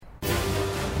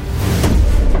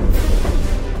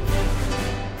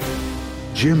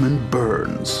Jim and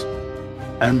Burns.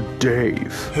 And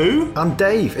Dave. Who? I'm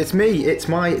Dave. It's me. It's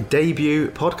my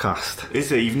debut podcast.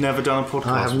 Is it? You've never done a podcast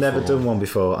I have never done one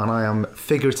before, and I am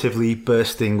figuratively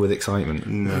bursting with excitement.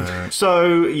 No.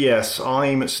 So, yes,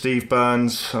 I'm Steve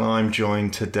Burns, and I'm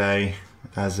joined today,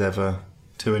 as ever,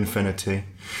 to infinity.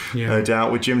 Yeah. No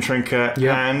doubt, with Jim Trinket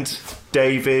and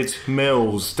David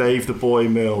Mills. Dave the Boy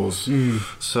Mills.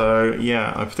 So,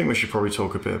 yeah, I think we should probably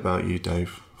talk a bit about you,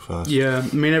 Dave. First. Yeah,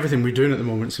 I mean, everything we're doing at the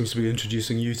moment seems to be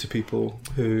introducing you to people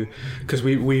who, because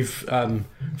we've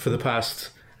for the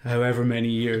past however many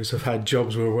years have had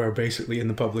jobs where we're basically in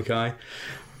the public eye,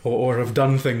 or have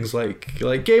done things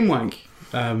like Game Wank,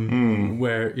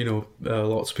 where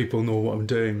lots of people know what I'm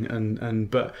doing,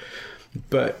 but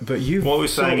you. What we're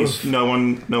saying is no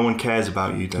one cares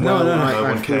about you. No,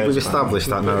 one cares. We've established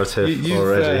that narrative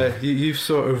already.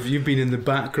 You've been in the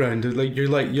background, you're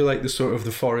like the sort of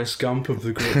the Forrest Gump of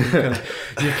the group.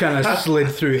 You've kind of slid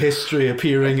through history,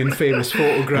 appearing in famous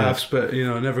photographs, but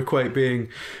never quite being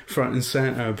front and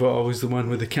center, but always the one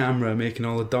with the camera making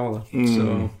all the dollar.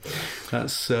 So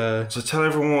that's. So tell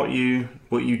everyone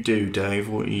what you do, Dave.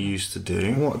 What you used to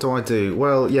do. What do I do?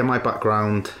 Well, yeah, my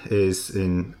background is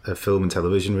in film and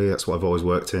television. Really, that's what I've always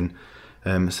worked in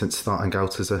since starting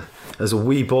out as a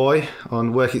wee boy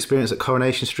on work experience at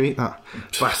Coronation Street, that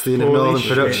bastion of Northern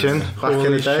production back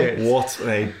in the day. Shit. What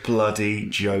a bloody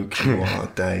joke you are,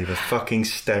 Dave. A fucking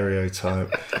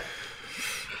stereotype.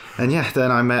 And yeah,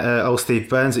 then I met old Steve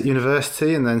Burns at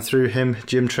university, and then through him,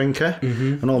 Jim Trinket.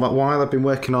 And all that while, I've been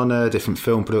working on different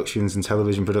film productions and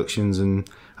television productions, and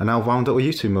I now wound up with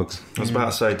you two mugs. I was about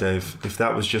to say, Dave, if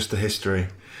that was just the history,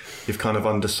 you've kind of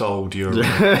undersold your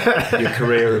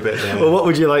career a bit there. Well, what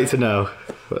would you like to know?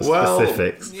 What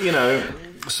specifics?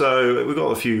 So we've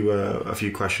got a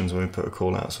few questions when we put a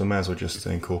call out, so I may as well just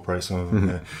incorporate some of them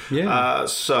here. Yeah.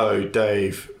 So,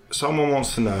 Dave, someone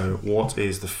wants to know what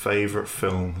is the favourite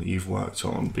film that you've worked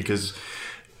on, because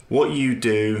what you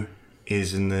do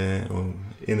is in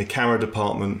the camera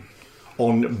department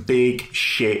on big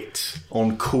shit,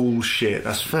 on cool shit.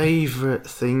 That's favourite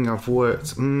thing I've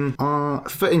worked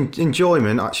for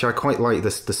enjoyment. Actually, I quite like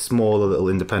the smaller little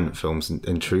independent films.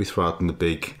 In truth, rather than the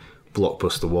big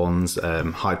blockbuster ones.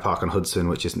 Hyde Park on Hudson,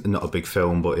 which is not a big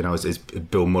film, but is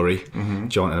Bill Murray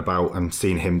jaunting about, and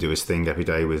seeing him do his thing every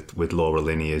day with Laura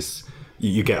Linney is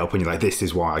you get up and you're like, this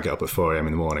is why I get up at 4 a.m.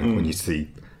 in the morning when you see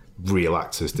real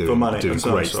actors doing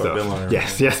great stuff.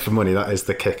 Yes, for money. That is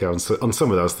the kicker on some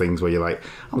of those things where you're like,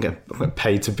 I'm getting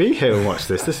paid to be here and watch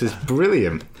this. This is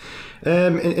brilliant.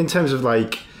 In terms of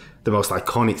like the most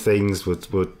iconic things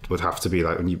would have to be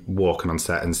like when you're walking on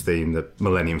set and seeing the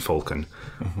Millennium Falcon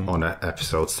on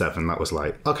episode 7. That was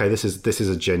like, okay, this is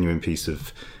a genuine piece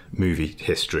of movie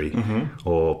history.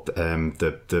 Or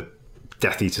the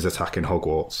Death Eaters attacking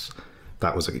Hogwarts.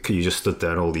 That was you just stood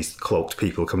there and all these cloaked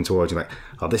people come towards you like,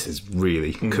 oh, this is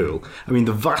really cool. I mean,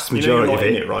 the vast majority of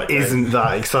it isn't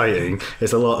that exciting.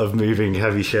 It's a lot of moving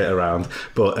heavy shit around,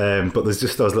 but there's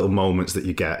just those little moments that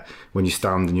you get when you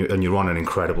stand and you're on an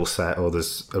incredible set, or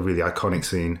there's a really iconic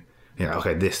scene. Yeah,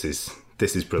 okay, this is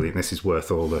brilliant. This is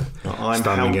worth all the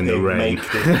standing in the rain.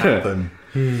 Make this happen.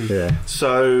 Yeah.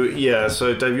 So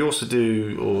Dave, you also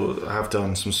do or have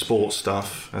done some sports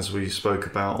stuff, as we spoke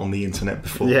about on the internet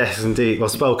before. Yes, indeed. Well,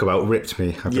 spoke about ripped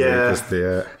me. I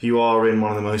believe, you are in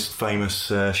one of the most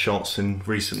famous shots in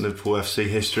recent Liverpool FC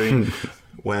history.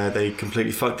 Where they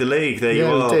completely fucked the league. There you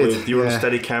are, with your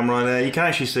steady camera there. You can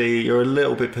actually see you're a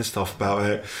little bit pissed off about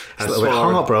it. A little bit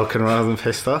heartbroken rather than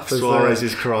pissed off. Suarez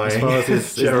is crying. Suarez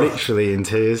is literally in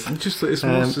tears. It's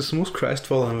the most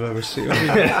crestfallen I've ever seen. I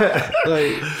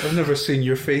mean, I've never seen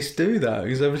your face do that,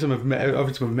 because every time I've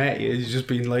met you, you've just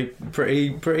been like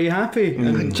pretty happy.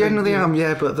 And generally am,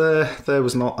 yeah, but there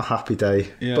was not a happy day.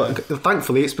 Yeah. But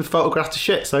thankfully, it's been photographed to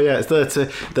shit. So yeah, it's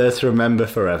there to remember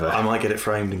forever. I might get it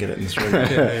framed and get it in this room.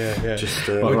 Yeah. Just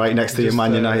right next to your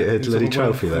Man United bloody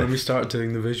trophy there. When we start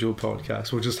doing the visual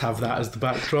podcast, we'll just have that as the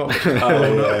backdrop,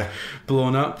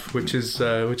 blown up. Which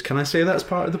can I say that's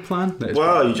part of the plan?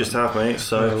 Well, you just have, mate.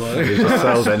 So you just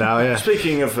sold it now. Yeah.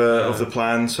 Speaking of the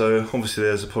plan, so obviously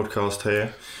there's a podcast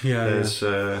here. Yeah.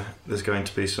 There's going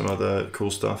to be some other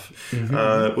cool stuff.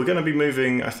 We're going to be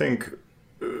moving, I think,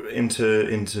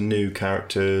 into new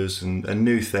characters and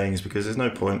new things, because there's no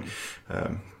point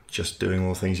just doing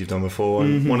all the things you've done before.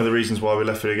 And one of the reasons why we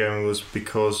left Video Gaming was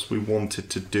because we wanted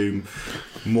to do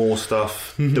more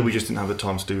stuff that we just didn't have the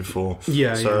time to do before.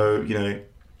 So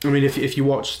I mean, if you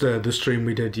watched the stream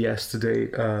we did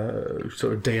yesterday,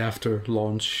 sort of day after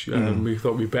launch, we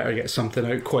thought we'd better get something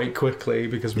out quite quickly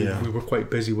because we were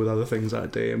quite busy with other things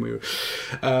that day, and we were.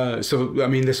 So I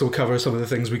mean, this will cover some of the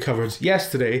things we covered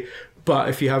yesterday. But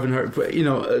if you haven't heard,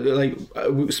 like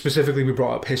specifically, we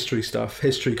brought up history stuff,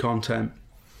 history content,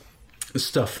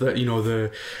 stuff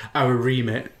that our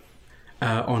remit.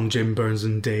 On Jim Burns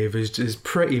and Dave is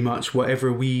pretty much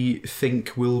whatever we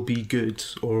think will be good,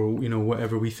 or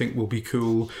whatever we think will be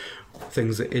cool,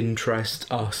 things that interest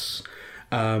us.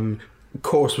 Of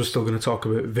course, we're still going to talk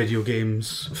about video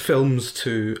games, films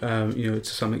too, to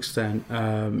some extent.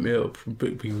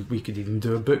 We could even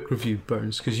do a book review,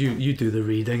 Burns, because you do the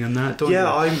reading and that, don't you?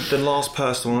 Yeah, I'm the last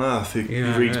person on earth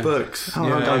who reads books. Oh,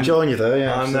 I'll join you there.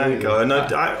 Yeah, I'm that guy. No,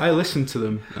 I listen to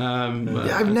them.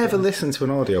 I've never listened to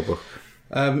an audiobook.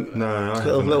 No, I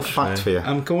little fact for you.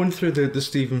 I'm going through the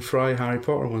Stephen Fry Harry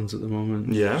Potter ones at the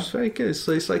moment. Yeah, it's very good.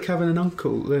 It's like having an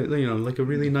uncle, like a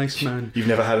really nice man. You've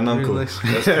never had an uncle. Really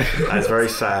nice. That's very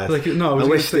sad. I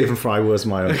wish Stephen Fry was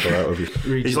my uncle. That would be.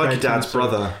 He's like your dad's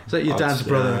brother. Is that your dad's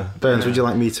brother? Burns, would you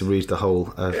like me to read the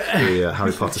whole the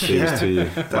Harry Potter series to you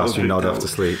whilst you nod off to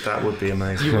sleep? That would be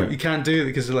amazing. You can't do it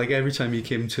because every time you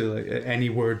came to any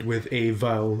word with a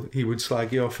vowel, he would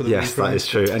slag you off for the. Yes, that is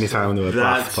true. Anytime the word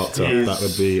bath popped up, that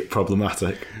would be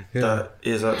problematic. Yeah. That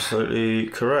is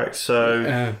absolutely correct.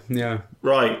 So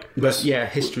right, but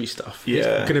history stuff.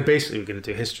 Yeah, we're gonna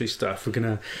do history stuff.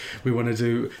 We want to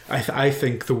do. I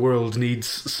think the world needs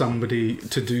somebody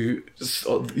to do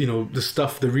the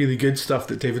stuff, the really good stuff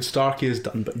that David Starkey has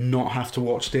done, but not have to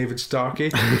watch David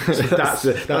Starkey. So that's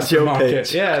the your market.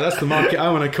 pitch. Yeah, that's the market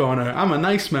I want to corner. I'm a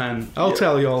nice man. I'll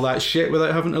tell you all that shit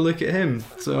without having to look at him.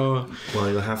 So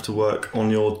you'll have to work on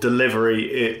your delivery,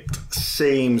 it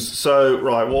seems. So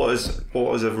right, what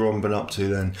has everyone been up to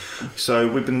then? So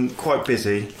we've been quite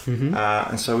busy,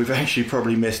 and so we've actually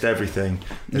probably missed everything.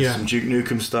 There's some Duke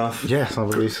Nukem stuff. Yes, I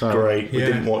believe so. Great, we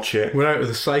didn't watch it. We're out of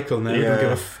the cycle now.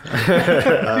 Yeah.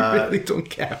 We really don't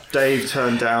care. Dave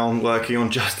turned down working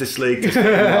on Justice League to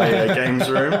stay in my games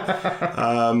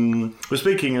room. We're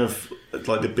speaking of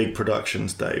like the big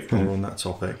productions, Dave. While we're on that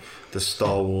topic, the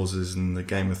Star Warses and the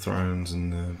Game of Thrones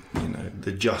and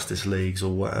the Justice Leagues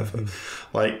or whatever.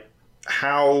 Like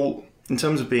how, in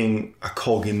terms of being a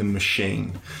cog in the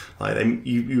machine, like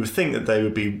you would think that they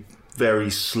would be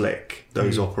very slick,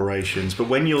 those operations, but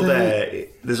when you're there,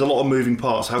 there's a lot of moving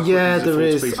parts. How quickly does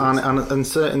it fall to pieces? and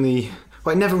certainly.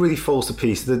 Well, it never really falls to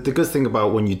pieces. The good thing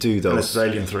about when you do those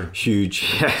Alien 3.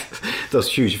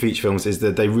 those huge feature films is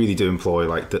that they really do employ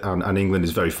and England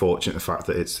is very fortunate the fact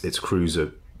that its crews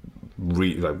are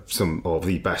some of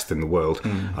the best in the world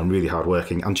and really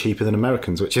hardworking and cheaper than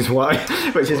Americans, which is why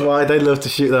they love to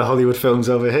shoot their Hollywood films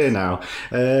over here now.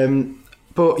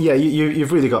 But yeah,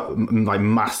 you've really got like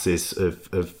masses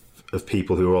of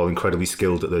people who are all incredibly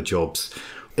skilled at their jobs.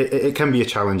 It can be a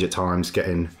challenge at times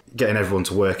getting everyone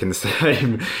to work in the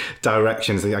same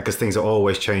directions because things are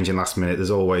always changing last minute.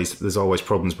 There's always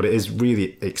problems, but it is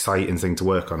really exciting thing to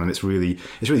work on, and it's really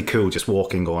cool just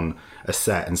walking on a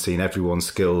set and seeing everyone's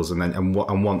skills, and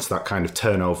once that kind of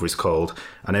turnover is called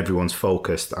and everyone's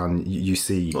focused and you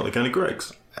see What, the kind of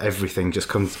Greg's? Everything just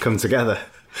come together.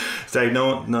 Dave,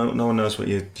 no one knows what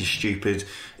your stupid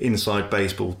inside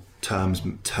baseball terms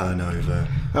turnover.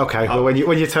 Okay, well when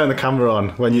you turn the camera on,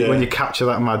 when you capture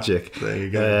that magic, there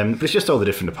you go. But it's just all the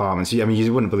different departments. I mean,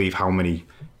 you wouldn't believe how many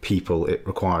people it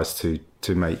requires to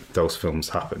make those films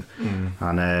happen,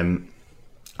 and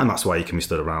that's why you can be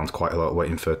stood around quite a lot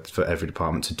waiting for every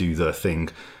department to do their thing.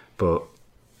 But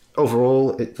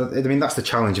overall, I mean, that's the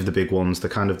challenge of the big ones. The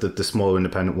kind of the smaller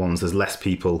independent ones. There's less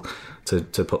people to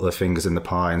put their fingers in the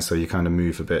pie, and so you kind of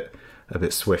move a bit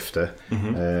swifter.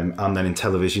 And then in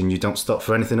television, you don't stop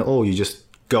for anything at all. You just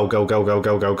go.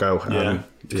 Yeah,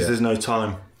 because there's no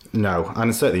time. No,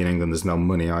 and certainly in England, there's no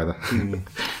money either.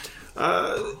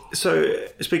 So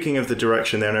speaking of the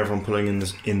direction there and everyone pulling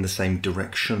in the same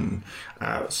direction,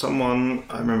 I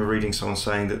remember reading someone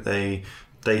saying that they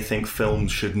think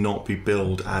films should not be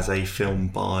billed as a film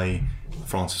by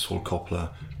Francis Ford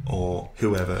Coppola or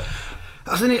whoever.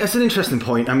 That's an interesting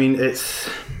point. I mean, if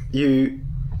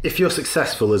you're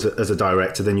successful as a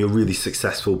director, then you're really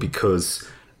successful because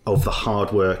of the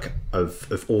hard work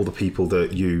of all the people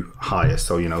that you hire.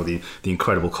 So the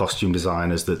incredible costume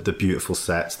designers, the beautiful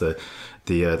sets, the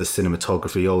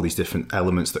cinematography, all these different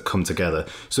elements that come together.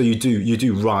 So you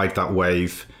do ride that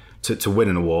wave to win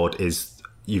an award. Is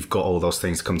you've got all those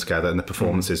things come together and the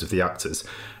performances of the actors.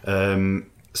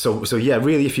 So yeah,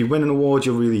 really, if you win an award,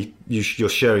 you're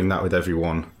sharing that with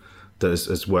everyone that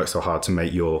has worked so hard to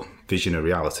make your vision a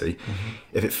reality.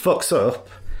 If it fucks up,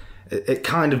 it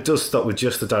kind of does stop with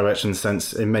just the direction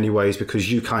sense in many ways,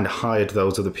 because you kind of hired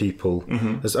those other people.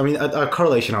 As, I mean, a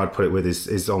correlation I would put it with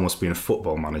is almost being a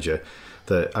football manager.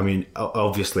 That, I mean,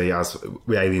 obviously, as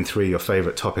with Alien 3, your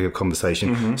favourite topic of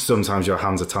conversation, sometimes your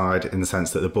hands are tied in the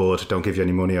sense that the board don't give you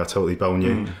any money or totally bone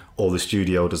you, or the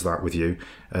studio does that with you.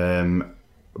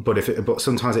 But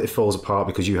sometimes it falls apart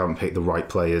because you haven't picked the right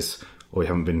players or you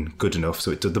haven't been good enough.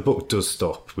 So the book does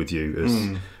stop with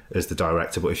you as the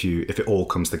director. But if it all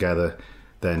comes together,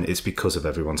 then it's because of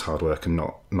everyone's hard work and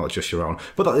not just your own.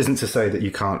 But that isn't to say that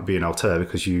you can't be an auteur,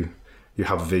 because you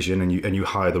have a vision and you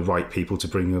hire the right people to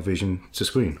bring your vision to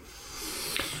screen.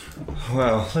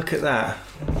 Well, look at that.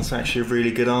 That's actually a really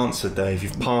good answer, Dave.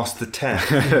 You've passed the test.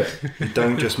 You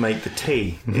don't just make the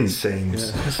tea, it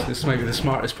seems. Yeah, this might be the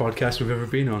smartest podcast we've ever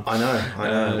been on. I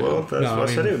know. Well, that's why I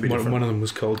said it would be different. One of them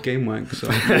was called Game Wank.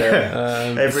 So.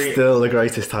 Still the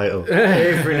greatest title.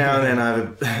 Every now and then I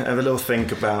have a little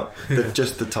think about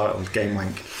just the title, Game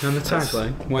Wank. And the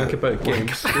tagline, Wank about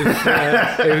games.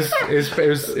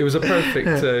 It was a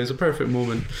perfect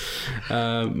moment.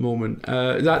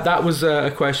 That was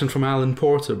a question from Alan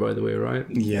Porter, by the way, right?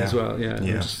 Yeah. As well, yeah.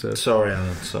 Yeah. Sorry,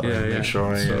 Alan. Sorry. Yeah.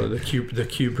 Sure. So the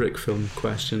Kubrick film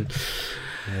question.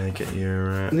 Yeah, get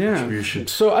your contribution.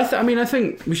 So I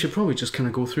think we should probably just kind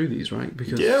of go through these, right?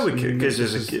 Because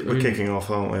we're kicking off,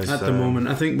 aren't we? At the moment,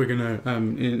 I think we're gonna,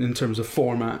 in terms of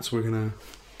formats, we're gonna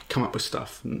come up with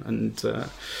stuff and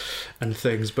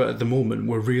things, but at the moment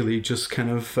we're really just kind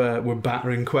of we're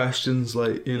battering questions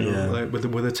like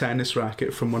with a tennis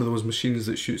racket from one of those machines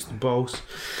that shoots the balls.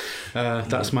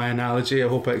 That's my analogy. I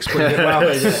hope I explained it well.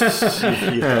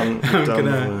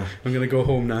 I'm gonna go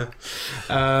home now.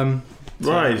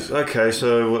 Right. Okay.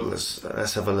 So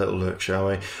let's have a little look, shall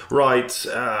we? Right.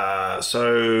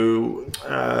 So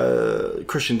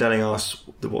Christian Denning asks,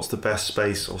 "What's the best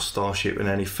space or starship in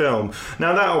any film?"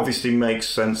 Now that obviously makes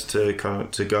sense to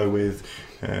go with,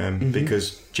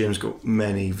 because Jim's got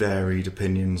many varied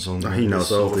opinions on. He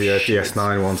knows all the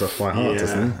DS9 ones off by heart,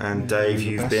 doesn't he? And Dave,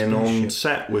 you've been on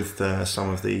set with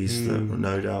some of these that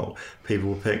no doubt people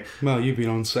will pick. Well, you've been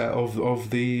on set of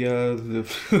the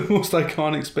most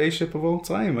iconic spaceship of all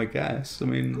time, I guess. I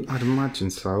mean, I'd imagine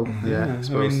so. Yeah, I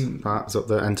suppose that's up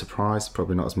there. Enterprise,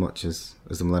 probably not as much as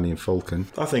the Millennium Falcon.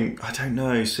 I don't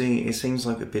know. See, it seems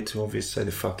like a bit too obvious to say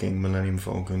the fucking Millennium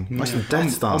Falcon. Actually,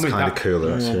 Death Star's kind of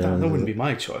cooler. That wouldn't be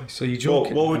my choice. So you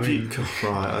joking? What would you?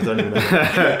 Right, I don't even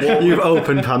know. You've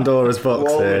opened Pandora's box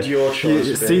what here. Would your choice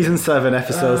be? Season 7,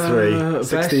 episode 3,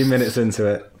 16 minutes into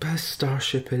it. Best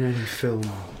starship in any film.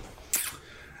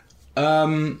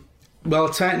 Well,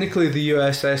 technically, the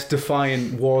USS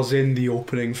Defiant was in the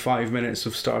opening 5 minutes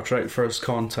of Star Trek First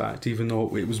Contact, even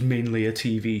though it was mainly a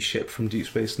TV ship from Deep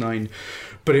Space Nine.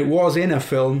 But it was in a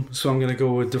film, so I'm going to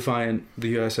go with Defiant,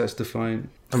 the USS Defiant.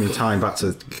 I mean, tying back to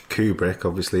Kubrick,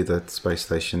 obviously the space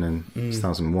station in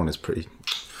 2001 is pretty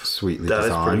sweetly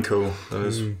designed. That is pretty cool. That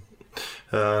is.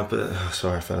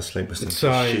 Sorry, I fell asleep.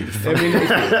 Sorry. I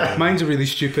mean, mine's a really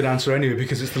stupid answer anyway,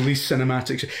 because it's the least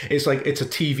cinematic. It's like it's a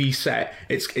TV set.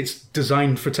 It's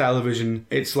designed for television.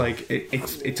 It's like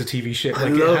it's a TV ship. I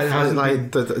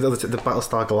love the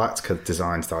Battlestar Galactica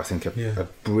designs that I think are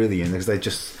brilliant, because they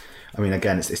just. I mean,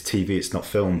 again, it's TV. It's not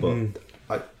film, but.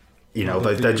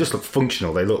 They just look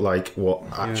functional. They look like what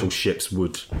actual ships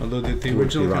would. Although the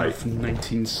original kind of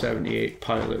 1978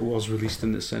 pilot was released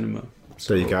in the cinema.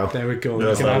 So there you go. There we go.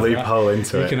 There's a loophole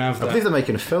into it. You can have that. I believe they're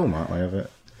making a film, aren't they, of it?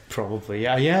 Probably,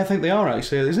 yeah, I think they are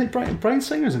actually. Isn't it Bryan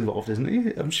Singer's involved, isn't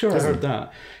he? I'm sure I heard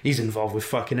that. He's involved with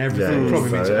fucking everything. Probably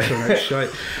means it's shite.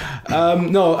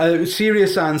 No,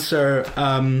 serious answer.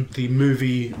 The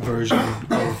movie version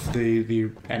of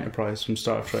the Enterprise from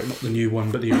Star Trek, not the new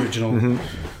one, but the original,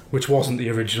 which wasn't the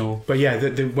original. But yeah,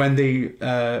 when they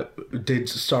did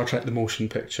Star Trek the motion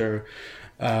picture,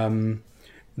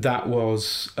 that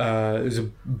was it was a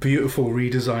beautiful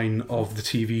redesign of the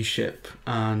TV ship.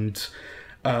 And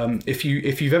if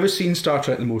you've ever seen Star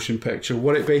Trek the motion picture,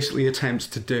 what it basically attempts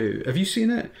to do, have you seen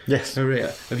it? Yes.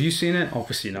 Maria, have you seen it?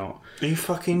 Obviously not. Are you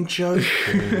fucking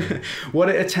joking? What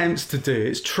it attempts to do,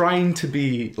 it's trying to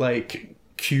be like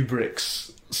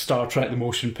Kubrick's Star Trek the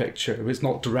motion picture. It's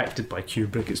not directed by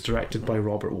Kubrick, it's directed by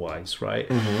Robert Wise,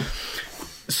 right?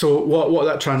 So what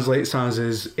that translates as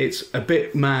is it's a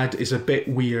bit mad, it's a bit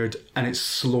weird, and it's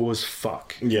slow as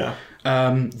fuck. Yeah.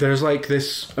 There's like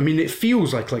this. I mean, it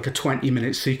feels like a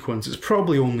 20-minute sequence. It's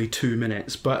probably only 2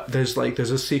 minutes, but there's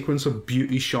a sequence of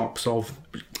beauty shots of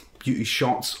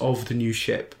the new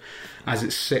ship as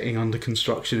it's sitting under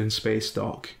construction in space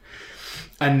dock.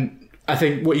 And I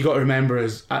think what you got to remember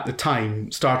is at the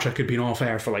time Star Trek had been off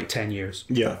air for like 10 years.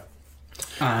 Yeah.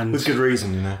 And With good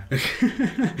reason, you know.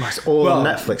 It's all Well, on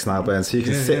Netflix now, Ben, so you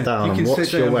can yeah, sit yeah. down You and can watch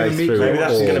sit down your way and make through your Maybe it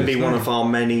that's all. going to be It's one nice. of our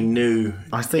many new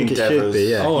I think endeavours. it should be,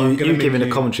 yeah. Oh, I'm gonna you make giving a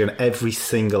you- commentary on every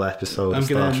single episode I'm of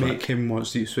Star gonna Trek. make him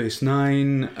watch Deep Space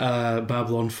Nine,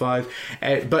 Babylon 5,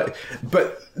 but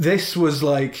this was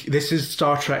like, this is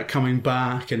Star Trek coming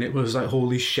back, and it was like,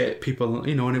 holy shit, people,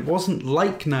 you know, and it wasn't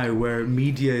like now where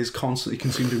media is constantly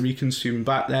consumed and reconsumed.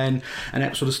 Back then, an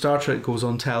episode of Star Trek goes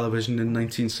on television in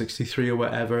 1963 or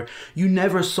whatever, you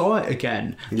never saw it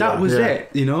again. That was Yeah. it,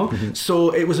 you know.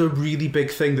 So it was a really big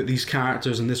thing that these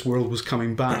characters and this world was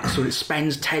coming back. So it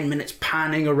spends 10 minutes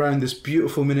panning around this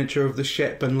beautiful miniature of the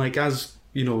ship, and like, as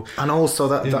you know, And also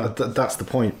that's the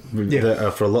point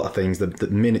for a lot of things,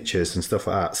 that miniatures and stuff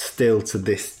like that still to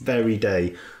this very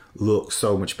day look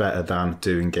so much better than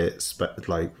doing it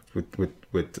like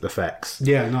with effects.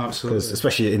 yeah, no, absolutely. Because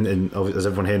especially in as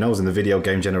everyone here knows, in the video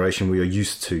game generation, we are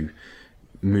used to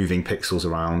moving pixels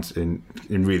around in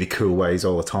really cool ways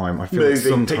all the time. I feel like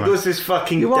Moving sometimes What's this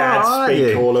fucking You dad are, aren't speak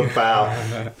you? all about?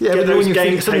 Yeah, Get but those when you game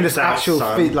think something that's tapes out, actual,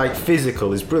 son. like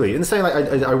physical, is brilliant. And the same,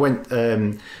 like I went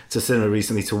to cinema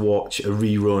recently to watch a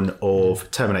rerun of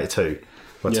Terminator 2.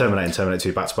 Well, Terminator and Terminator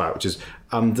 2 back to back, which is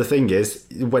the thing is,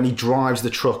 when he drives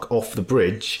the truck off the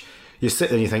bridge, you sit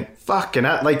there and you think, fucking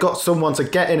hell, they got someone to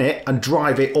get in it and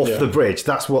drive it off the bridge.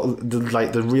 That's what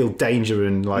the real danger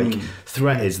and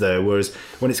threat is there. Whereas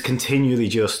when it's continually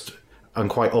just, and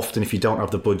quite often if you don't have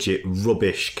the budget,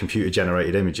 rubbish computer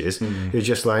generated images, you're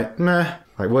just like, meh.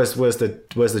 Like where's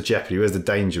the jeopardy? Where's the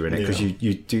danger in it? Because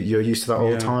you're used to that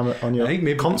all the time on your I think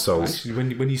maybe consoles.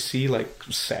 Actually, when you see like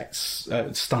sets,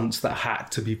 stunts that had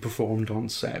to be performed on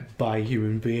set by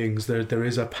human beings, there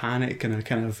is a panic and a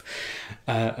kind of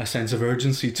a sense of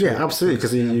urgency to it. Yeah, absolutely.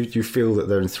 Because you feel that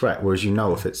they're in threat, whereas you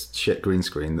know if it's shit green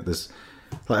screen that there's.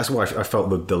 Like, that's why I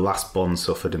felt the last Bond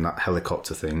suffered in that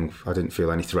helicopter thing. I didn't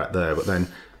feel any threat there, but then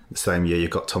the same year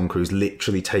you've got Tom Cruise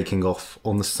literally taking off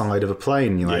on the side of a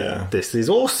plane. You're like, this is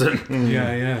awesome.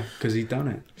 Yeah, because he'd done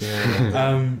it.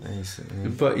 Yeah.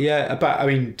 But yeah, I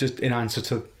mean, just in answer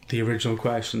to the original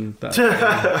question, that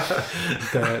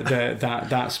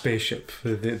that spaceship,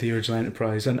 the original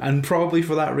Enterprise, and probably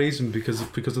for that reason, because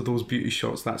of those beauty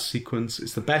shots, that sequence,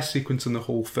 it's the best sequence in the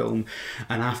whole film.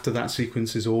 And after that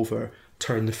sequence is over,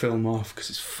 turn the film off because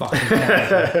it's fucking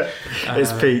terrible.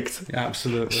 It's peaked.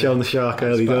 Absolutely, Showing the shark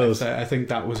early doors. I think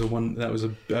that was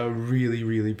a really,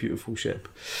 really beautiful ship.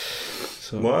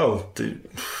 So Well, dude.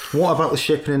 What about the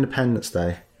ship in Independence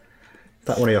Day?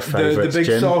 That one of your favourites, the big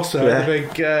Jim? saucer, Yeah.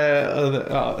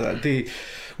 the big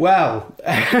well.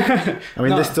 I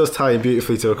mean, this does tie in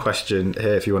beautifully to a question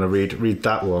here. If you want to read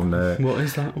that one, What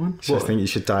is that one? I think you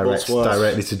should What's worse?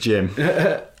 directly to Jim.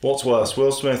 What's worse,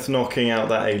 Will Smith knocking out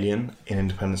that alien in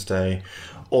Independence Day,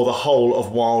 or the whole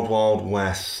of Wild Wild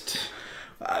West?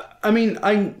 I mean,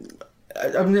 I'm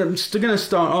still going to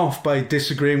start off by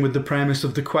disagreeing with the premise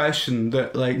of the question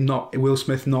that like not Will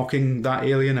Smith knocking that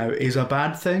alien out is a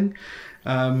bad thing.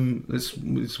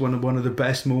 It's one of the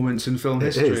best moments in film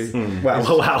history. Wow,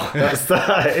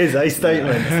 that is a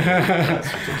statement.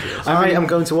 I am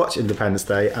going to watch Independence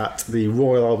Day at the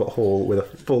Royal Albert Hall with a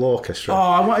full orchestra. Oh,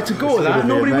 I wanted to go with gonna that. be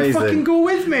Nobody would amazing. fucking go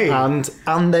with me. And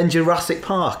then Jurassic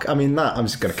Park. I mean, I'm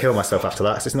just going to kill myself after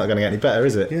that. 'Cause it's not going to get any better,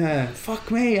 is it? Yeah, fuck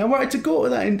me. I wanted to go to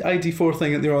that ID4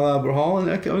 thing at the Royal Albert Hall, and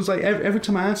I was like, every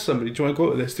time I asked somebody, do you want to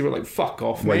go to this? They were like, fuck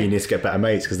off, Well, mate. you need to get better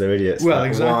mates because they're idiots. Well, Like,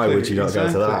 exactly. Why would you not go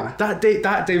to that?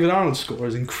 That David Arnold score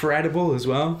is incredible as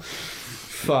well.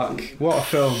 Fuck, what a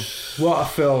film! What a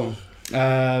film!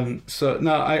 So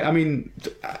no, I mean,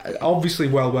 obviously,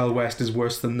 Wild Wild West is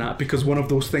worse than that because one of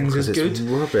those things is It's good.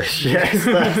 rubbish. Yes.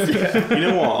 You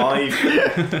know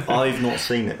what? I've not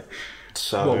seen it.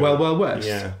 So What, Wild Wild West?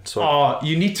 Yeah. So Oh,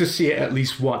 you need to see it at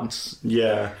least once.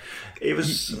 yeah, it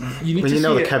was. You need When to you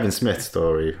know see the it. Kevin Smith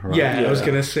story, right? Yeah, I was Yeah.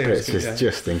 gonna say. It's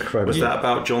just incredible. Was that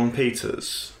about John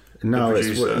Peters? No, the it's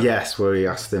producer? yes, where he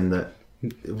asked him that.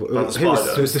 About the who was-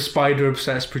 spider? So it's the spider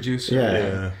obsessed producer. Yeah.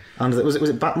 Yeah. And was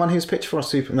it Batman who was pitched for, or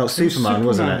Superman? No, Superman,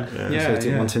 wasn't it? Superman. Yeah. Yeah, So he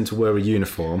didn't yeah. want him to wear a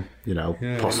uniform,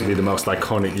 Yeah, possibly the most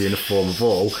iconic uniform of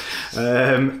all.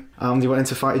 And he went in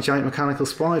to fight a giant mechanical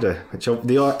spider. Which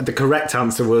the correct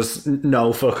answer was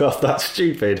no, fuck off, that's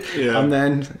stupid. Yeah. And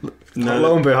then, No,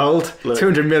 lo and behold, look.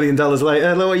 $200 million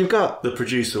later, look what you've got. The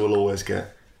producer will always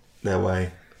get their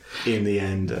way in the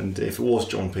end, and if it was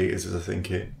John Peters, as I think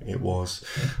it was,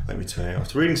 let me tell you,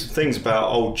 after reading some things about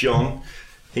old John,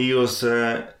 he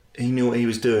knew what he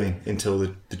was doing until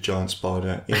the giant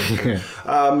spider.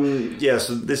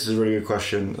 So this is a really good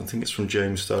question. I think it's from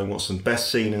James Stone. What's the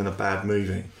best scene in a bad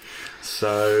movie?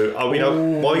 So I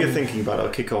mean, while you're thinking about it, I'll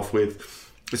kick off with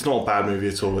it's not a bad movie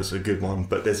at all. It's a good one.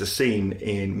 But there's a scene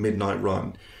in Midnight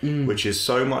Run which is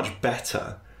so much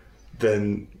better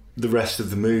than the rest of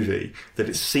the movie that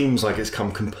it seems like it's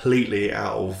come completely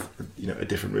out of a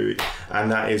different movie.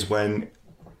 And that is when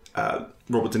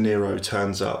Robert De Niro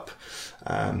turns up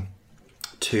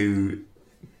to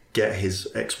get his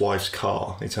ex-wife's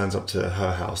car. He turns up to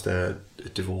her house. They're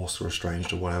divorced or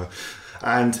estranged or whatever.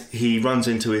 And he runs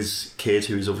into his kid,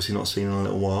 who he's obviously not seen in a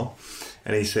little while.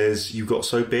 And he says, "You got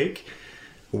so big,"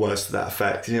 or words to that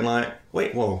effect. And you're like,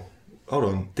 wait, whoa, hold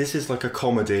on. This is like a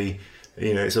comedy.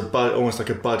 It's almost like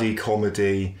a buddy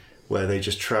comedy where they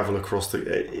just travel across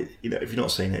the... if you've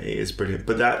not seen it, it is brilliant.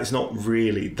 But that is not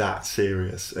really that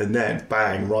serious. And then,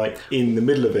 bang, right in the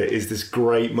middle of it is this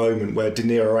great moment where De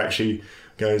Niro actually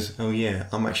goes, "Oh yeah,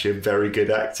 I'm actually a very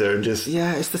good actor," and just...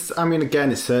 Yeah, it's this. I mean,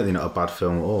 again, it's certainly not a bad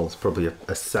film at all. It's probably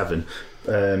a 7.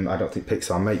 I don't think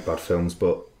Pixar make bad films,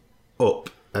 but Up,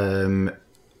 the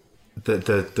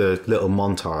little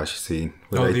montage scene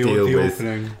where they deal with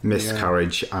opening,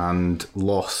 miscarriage and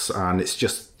loss, and it's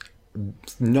just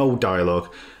no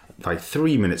dialogue, like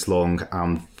 3 minutes long,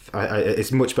 and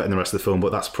it's much better than the rest of the film.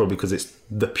 But that's probably because it's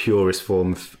the purest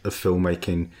form of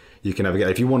filmmaking you can ever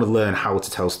get. If you want to learn how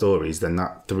to tell stories, then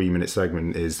that 3-minute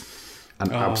segment is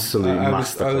an absolute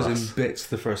masterclass. I was in bits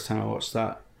the first time I watched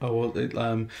that. But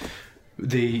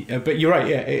you're right.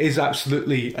 Yeah, it is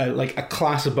absolutely like a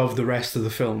class above the rest of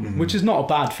the film, which is not a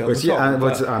bad film.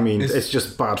 It's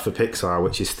just bad for Pixar,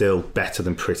 which is still better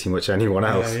than pretty much anyone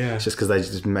else. Yeah. It's just because they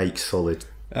just make solid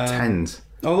 10s.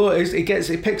 Although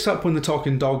it picks up when the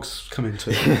talking dogs come into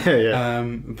it. Yeah.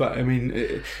 But I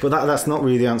mean, but that's not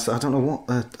really the answer. I don't know what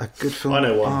a good film. I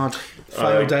know one.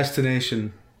 Final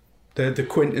Destination. The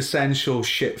quintessential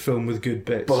shit film with good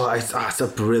bits. But it's a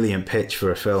brilliant pitch for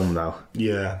a film, though.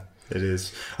 Yeah, it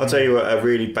is. I'll tell you what, a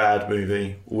really bad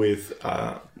movie with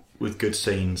good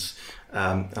scenes.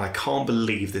 And I can't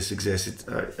believe this exists.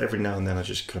 Every now and then I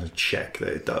just kind of check that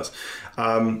it does.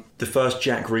 The first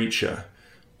Jack Reacher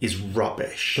is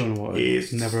rubbish. Don't know what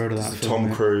never heard of that film.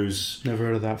 Tom Cruise. Never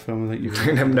heard of that film. I think you've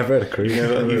never heard of Cruise.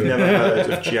 You've never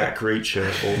heard of Jack Reacher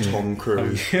or Tom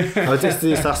Cruise. This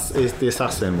is the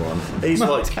assassin one. He's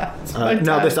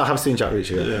I have seen Jack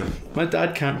Reacher. Yeah. My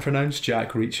dad can't pronounce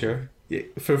Jack Reacher.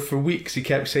 For weeks he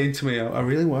kept saying to me, I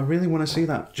really want to see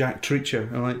that Jack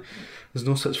Treacher. I'm like, there's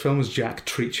no such film as Jack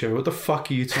Treacher. What the fuck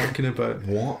are you talking about?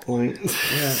 What? Yeah,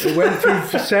 it went through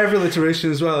several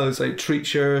iterations as well. It's like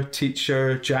Treacher,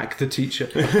 Teacher, Jack the Teacher.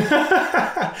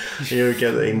 You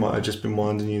get that he might have just been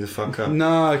winding you the fuck up.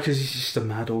 No, because he's just a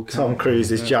mad old guy. Tom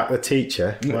Cruise is Jack the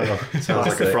Teacher. Well, sounds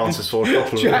like a Francis Ford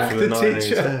Coppola Jack from the the 90s.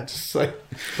 Teacher. Just like...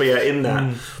 But yeah, in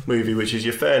that movie, which is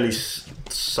your fairly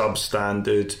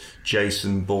substandard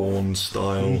Jason Bourne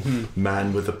style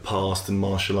man with a past and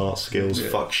martial arts skills,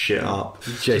 fuck shit up.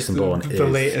 Jason Bourne is the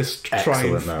latest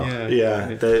excellent triumph. now.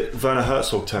 Yeah. Werner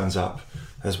Herzog turns up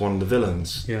as one of the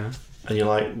villains. Yeah. And you're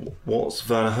like, what's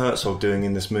Werner Herzog doing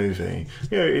in this movie?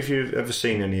 If you've ever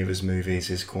seen any of his movies,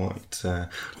 he's quite a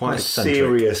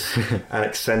serious and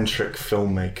eccentric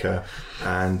filmmaker,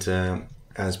 and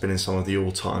has been in some of the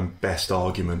all-time best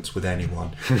arguments with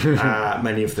anyone.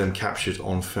 Many of them captured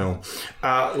on film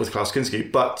with Klaus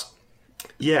Kinski. But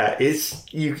yeah,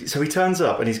 so he turns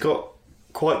up and he's got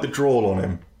quite the drawl on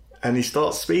him, and he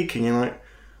starts speaking. And like,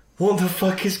 what the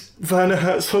fuck is Werner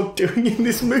Herzog doing in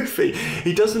this movie?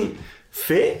 He doesn't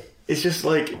fit. It's just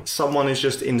like someone has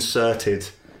just inserted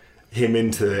him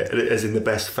into it, as in the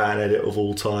best fan edit of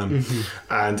all time.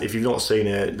 And if you've not seen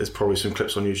it, there's probably some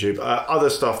clips on YouTube. Other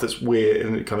stuff that's weird,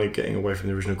 and kind of getting away from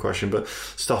the original question, but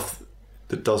stuff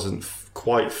that doesn't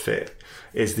quite fit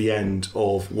is the end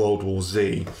of World War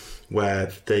Z, where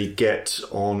they get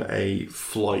on a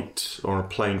flight or a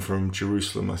plane from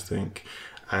Jerusalem, I think,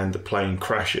 and the plane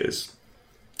crashes,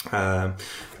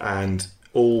 and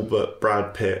all but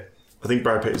Brad Pitt. I think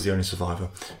Brad Pitt is the only survivor,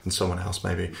 and someone else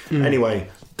maybe. Anyway,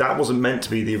 that wasn't meant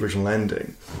to be the original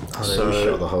ending. So they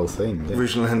shot the whole thing. The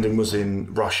original ending was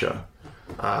in Russia,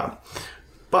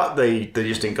 but they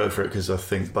just didn't go for it because I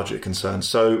think budget concerns.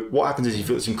 So what happens is you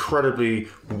feel this incredibly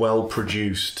well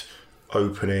produced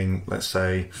opening, let's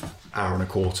say hour and a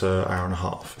quarter, hour and a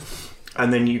half,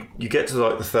 and then you get to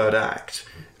like the third act,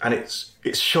 and it's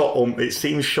shot it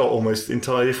seems shot almost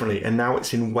entirely differently, and now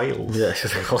it's in Wales. Yeah, it's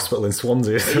just like a hospital in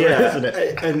Swansea, isn't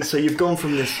it? And so you've gone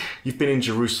from this, you've been in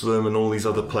Jerusalem and all these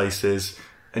other places,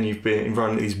 and you've been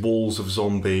running these walls of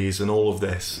zombies and all of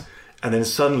this, and then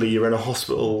suddenly you're in a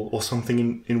hospital or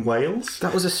something in Wales.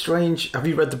 That was a strange... Have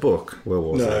you read the book, World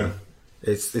War Z? No.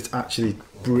 It's actually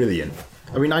brilliant.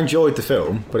 I mean, I enjoyed the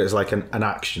film, but it's like an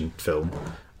action film,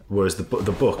 whereas the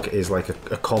book is like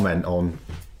a comment on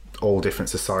all different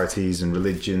societies and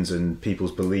religions and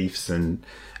people's beliefs, and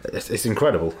it's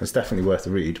incredible. It's definitely worth a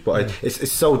read, but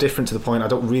it's so different to the point I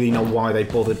don't really know why they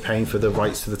bothered paying for the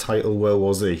rights to the title World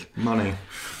War Z. Money.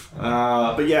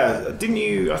 But yeah, didn't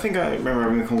you? I think I remember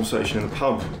having a conversation in the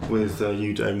pub with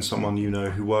you, Dave, and someone you know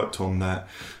who worked on that,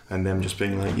 and them just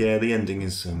being like, "Yeah, the ending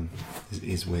is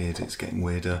weird. It's getting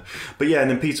weirder." But yeah,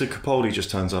 and then Peter Capaldi just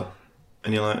turns up,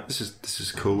 and you're like, "This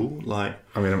is cool." Like,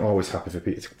 I mean, I'm always happy for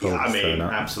Peter Capaldi. yeah, I mean,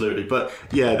 absolutely. But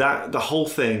yeah, that the whole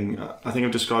thing. I think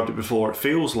I've described it before. It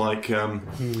feels like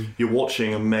you're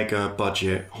watching a mega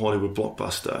budget Hollywood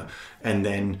blockbuster, and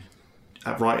then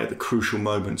right at the crucial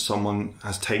moment, someone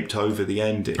has taped over the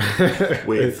ending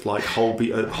with like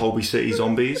Holby City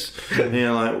zombies, and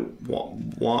you're like,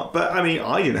 what? But I mean,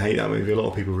 I didn't hate that movie. A lot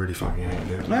of people really fucking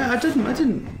hated it. I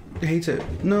didn't hate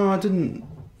it. No, I didn't.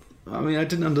 I mean, I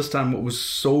didn't understand what was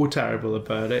so terrible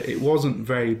about it. It wasn't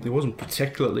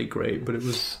particularly great, but it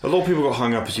was... A lot of people got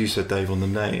hung up, as you said, Dave, on the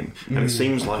name. And it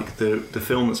seems like the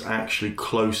film that's actually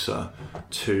closer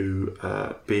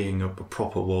to being a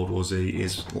proper World War Z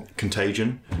is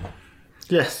Contagion.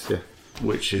 Yes, yeah.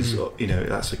 Which is,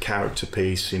 that's a character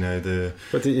piece,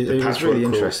 But it was really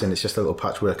interesting. It's just a little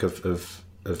patchwork of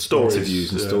stories,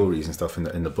 interviews and stories and stuff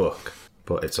in the book.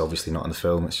 But it's obviously not in the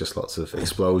film. It's just lots of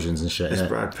explosions and shit. It's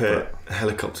Brad Pitt,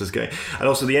 helicopters going. And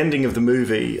also the ending of the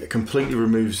movie completely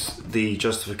removes the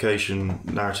justification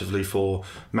narratively for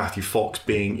Matthew Fox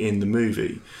being in the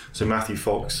movie. So Matthew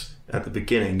Fox, at the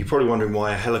beginning, you're probably wondering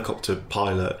why a helicopter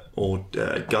pilot or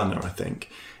gunner, I think,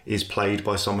 is played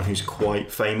by someone who's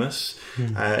quite famous.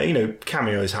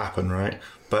 Cameos happen, right?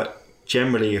 But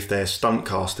generally, if they're stunt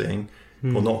casting,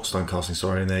 or not stunt casting,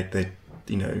 sorry, and they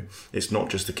it's not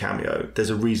just a cameo. There's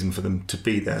a reason for them to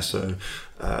be there. So,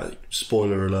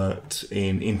 spoiler alert,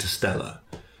 in Interstellar,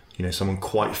 someone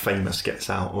quite famous gets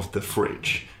out of the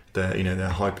fridge, their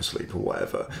hypersleep or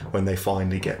whatever, when they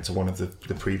finally get to one of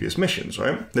the previous missions,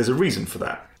 right? There's a reason for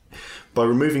that. By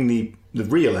removing the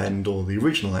real end or the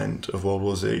original end of World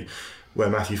War Z, where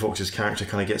Matthew Fox's character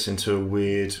kind of gets into a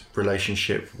weird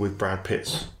relationship with Brad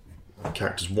Pitt's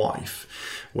character's wife,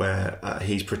 where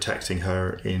he's protecting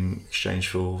her in exchange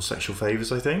for sexual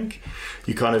favours, I think.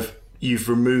 You've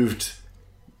removed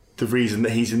the reason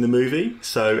that he's in the movie.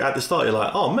 So at the start you're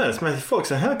like, oh man, it's Matthew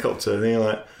Fox in a helicopter, and then you're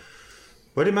like,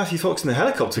 where did Matthew Fox in the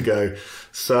helicopter go?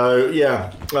 So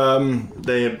yeah,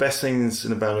 the best things in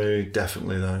the band movie,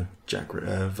 definitely though,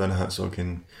 Werner Herzog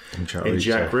in Jack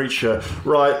Reacher.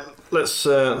 Right, let's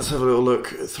have a little look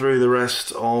through the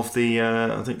rest of the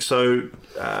I think so.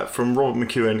 From Robert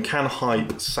McEwen, can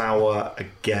hype sour a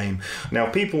game? Now,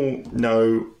 people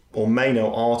know or may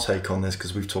know our take on this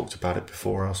because we've talked about it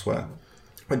before elsewhere.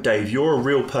 But Dave, you're a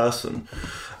real person,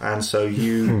 and so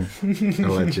you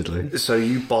allegedly. So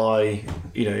you buy,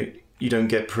 you don't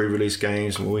get pre-release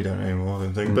games. Well, we don't anymore, I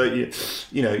don't think. But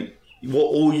what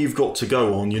all you've got to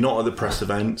go on. You're not at the press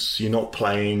events. You're not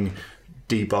playing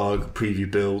debug preview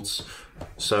builds.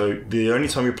 So the only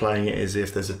time you're playing it is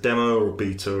if there's a demo or a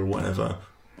beta or whatever,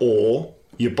 or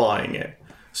you're buying it.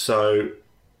 So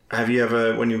have you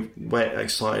ever, when you were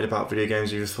excited about video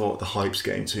games, you thought the hype's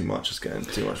getting too much, it's getting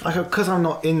too much? Because I'm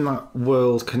not in that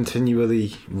world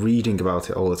continually reading about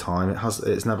it all the time,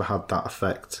 it's never had that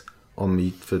effect on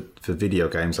me for video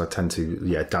games. I tend to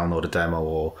download a demo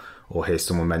or hear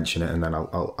someone mention it and then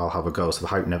I'll have a go. So the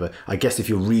hype never... I guess if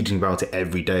you're reading about it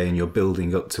every day and you're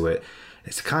building up to it,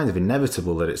 it's kind of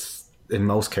inevitable that it's, in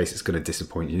most cases, it's going to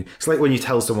disappoint you. It's like when you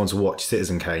tell someone to watch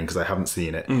Citizen Kane because they haven't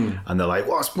seen it, and they're like,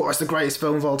 what's the greatest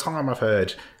film of all time I've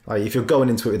heard? Like, if you're going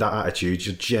into it with that attitude,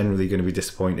 you're generally going to be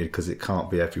disappointed because it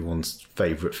can't be everyone's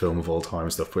favourite film of all time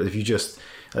and stuff. But if you just...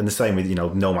 And the same with,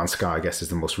 No Man's Sky, I guess, is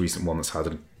the most recent one that's had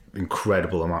an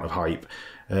incredible amount of hype.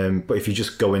 But if you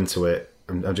just go into it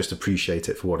and just appreciate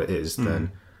it for what it is,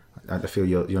 then I feel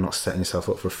you're not setting yourself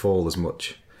up for a fall as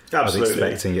much. Absolutely. As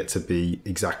expecting it to be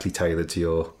exactly tailored to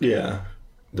your wishes.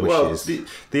 Well,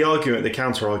 the argument, the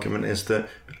counter argument is that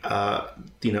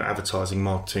advertising,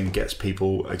 marketing gets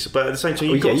people, but at the same time,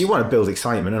 you want to build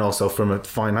excitement, and also from a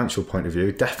financial point of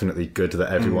view, definitely good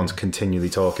that everyone's continually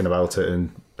talking about it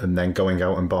and then going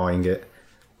out and buying it.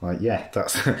 Like,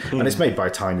 that's and it's made by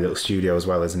a tiny little studio as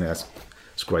well, isn't it?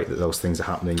 It's great that those things are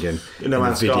happening in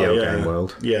the video game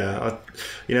world. Yeah,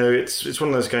 it's one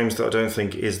of those games that I don't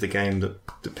think is the game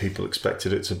that people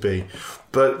expected it to be.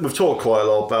 But we've talked quite a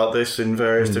lot about this in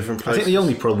various different places. I think the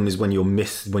only problem is when you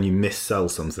missell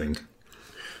something.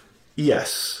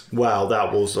 Yes, wow,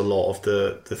 that was a lot of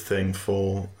the thing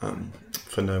for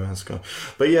No Man's Sky.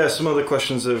 But yeah, some other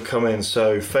questions that have come in.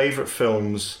 So, favourite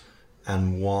films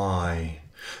and why?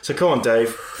 So come on, Dave.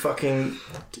 Fucking.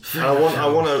 I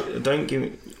want to. Don't give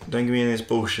me any of this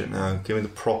bullshit now. Give me the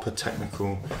proper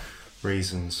technical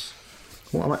reasons.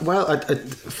 Well,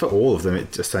 for all of them,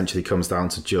 it essentially comes down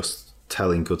to just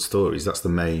telling good stories. That's the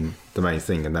main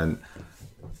thing, and then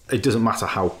it doesn't matter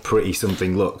how pretty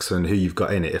something looks and who you've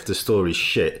got in it. If the story's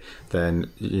shit, then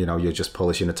you're just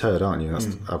polishing a turd, aren't you? That's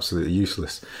absolutely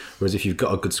useless. Whereas if you've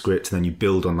got a good script and then you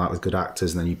build on that with good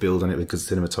actors, and then you build on it with good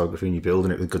cinematography, and you build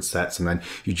on it with good sets, and then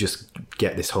you just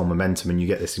get this whole momentum and you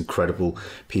get this incredible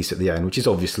piece at the end, which is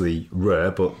obviously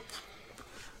rare, but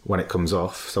when it comes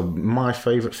off. So my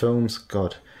favourite films,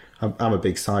 God, I'm a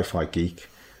big sci-fi geek.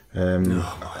 I am.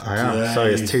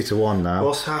 Sorry, it's 2-1 now.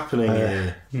 What's happening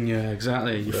here? Yeah,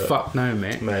 exactly. You're fucked now,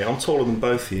 mate. Mate, I'm taller than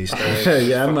both of you. So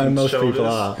yeah, most shoulders. people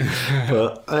are.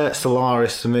 But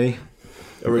Solaris for me.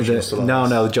 Original Solaris.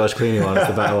 No, the George Clooney one is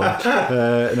the better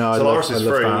one. No, Solaris is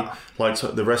free, that. like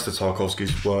the rest of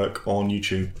Tarkovsky's work, on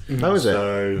YouTube. Oh, is it?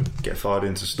 So get fired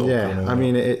into stock. Yeah, I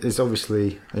mean, it's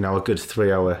obviously a good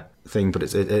 3-hour thing, but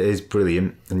it is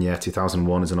brilliant. And yeah,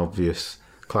 2001 is an obvious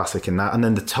classic in that. And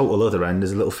then the total other end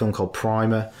is a little film called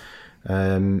Primer,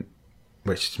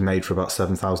 which is made for about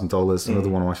 $7,000. Another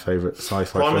one of my favourite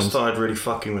sci-fi Primer films. started really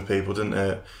fucking with people, didn't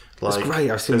it? It's great.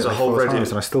 I've seen it a whole Reddit times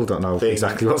and I still don't know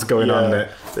exactly what's going on in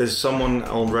it. There's someone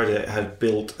on Reddit had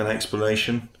built an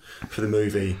explanation for the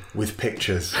movie with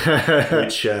pictures,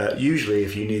 which usually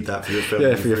if you need that for your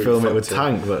film, for your film it would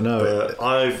tank, but no. But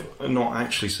I've not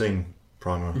actually seen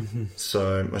Primer,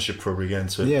 so I should probably get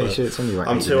into it. Yeah, it's only like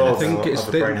I'm 8 too old. I think it's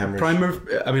the brain hemorrhage.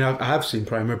 Primer. I mean, I have seen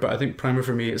Primer, but I think Primer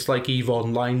for me, it's like EVE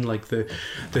Online. Like the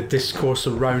discourse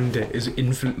around it is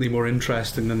infinitely more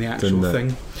interesting than the actual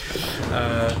thing.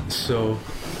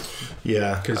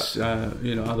 Yeah, because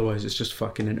otherwise it's just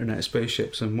fucking internet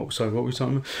spaceships and what were we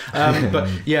talking about? But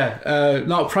yeah,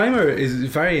 no, Primer is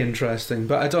very interesting,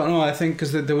 but I don't know. I think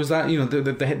because there was that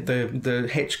the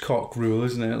Hitchcock rule,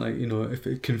 isn't it? Like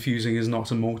if confusing is not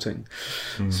emoting.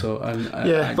 So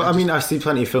I mean I've seen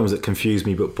plenty of films that confuse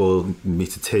me but boil me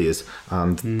to tears,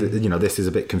 and this is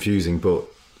a bit confusing, but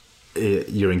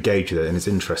you're engaged with it and it's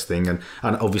interesting, and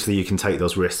obviously you can take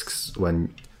those risks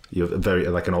when you're very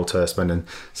like an auteur spending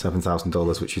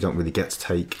 $7,000, which you don't really get to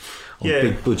take on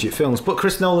big budget films. But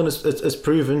Chris Nolan has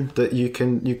proven that you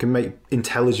can make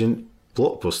intelligent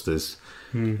blockbusters,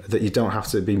 that you don't have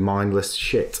to be mindless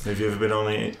shit. Have you ever been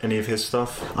on any of his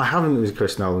stuff? I haven't with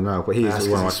Chris Nolan, no, but he's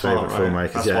one of my favourite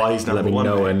filmmakers. That's why he's number one.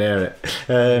 Nowhere near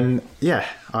it.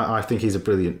 I think he's a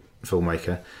brilliant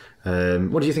filmmaker.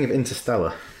 What do you think of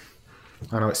Interstellar?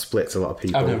 I know it splits a lot of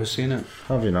people. I've never seen it.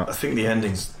 Have you not? I think the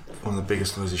ending's one of the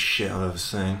biggest loads of shit I've ever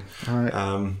seen.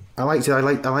 I like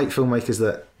filmmakers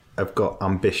that have got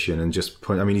ambition and just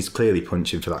he's clearly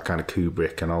punching for that kind of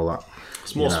Kubrick and all that.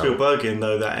 It's more Spielbergian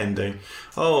though, that ending.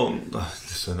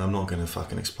 Listen, I'm not going to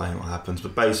fucking explain what happens,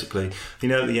 but basically,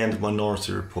 at the end of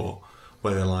Minority Report,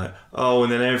 where they're like,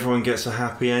 and then everyone gets a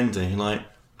happy ending, like.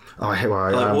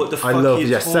 What the fuck I love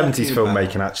 70s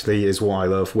filmmaking actually is what I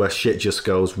love, where shit just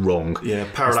goes wrong. Yeah,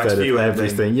 Parallax View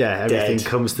everything. Yeah, everything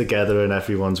comes together and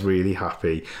everyone's really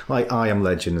happy. Like I Am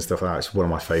Legend and stuff like that. It's one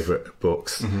of my favourite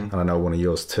books, and I know one of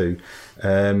yours too.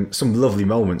 Some lovely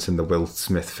moments in the Will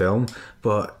Smith film,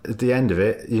 but at the end of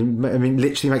it,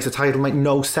 literally makes the title make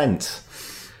no sense.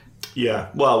 Yeah,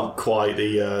 well, quite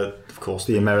of course.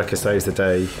 The America Saves the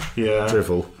Day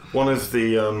drivel. One of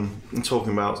the,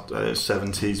 talking about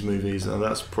 70s movies, and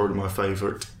that's probably my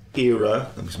favourite era.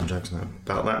 There'll be some jokes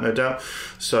about that, no doubt.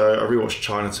 So I rewatched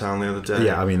Chinatown the other day.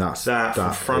 Yeah, I mean, that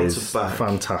from front to back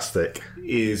fantastic. And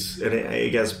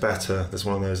it gets better. There's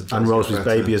one of those. And Rosemary's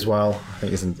Baby as well. I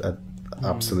think it's an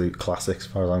absolute classic as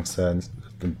far as I'm concerned.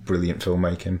 Brilliant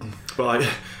filmmaking. But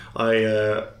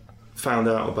I found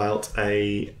out about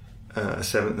I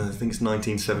think it's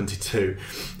 1972.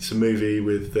 It's a movie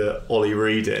with Ollie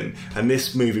Reed in, and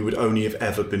this movie would only have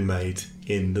ever been made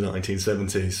in the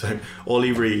 1970s. So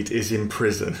Ollie Reed is in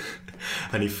prison,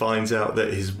 and he finds out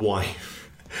that his wife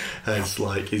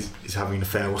is having an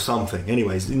affair or something.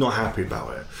 Anyways, he's not happy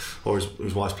about it, or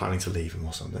his wife's planning to leave him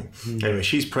or something. Anyway,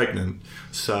 she's pregnant.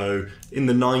 So in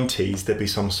the 90s, there'd be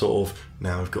some sort of,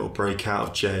 now I've got to break out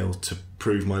of jail to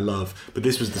prove my love. But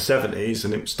this was the 70s,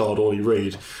 and it starred Ollie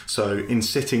Reed. So in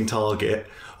Sitting Target,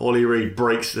 Ollie Reed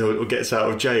breaks or gets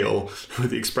out of jail with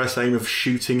the express aim of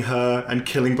shooting her and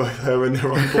killing both her and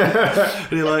their unborn.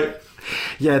 And you're like,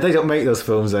 yeah, they don't make those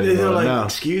films anymore. They're like, no.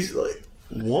 Excuse, like,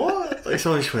 what?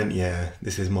 So I just went,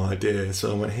 this is my idea.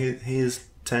 So I went, here's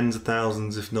tens of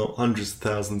thousands, if not hundreds of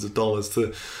thousands of dollars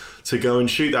to go and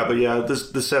shoot that. But yeah, the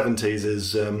 70s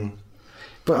is.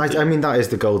 But I mean, that is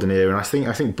the golden era, and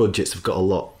I think budgets have got a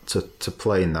lot to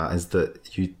play in that. Is that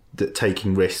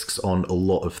taking risks on a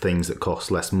lot of things that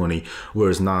cost less money,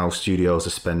 whereas now studios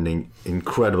are spending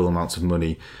incredible amounts of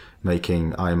money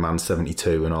making Iron Man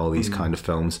 72 and all these kind of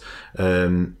films.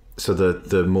 So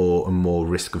they're more and more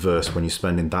risk averse when you're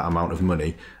spending that amount of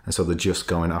money, and so they're just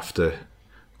going after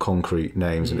concrete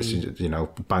names and it's, you know,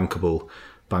 bankable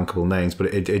names,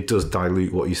 but it does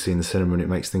dilute what you see in the cinema, and it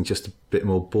makes things just a bit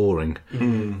more boring. I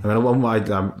mean,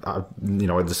 you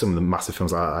know, there's some of the massive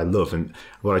films I love, and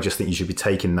I just think you should be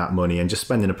taking that money and just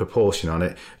spending a proportion on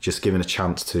it, just giving a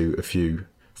chance to a few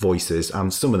voices,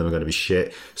 and some of them are going to be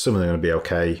shit, some of them are going to be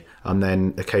okay, and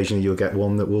then occasionally you'll get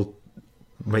one that will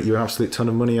make you an absolute ton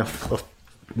of money off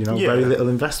you know, very little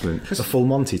investment. It's a full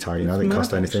Monty Titan. I think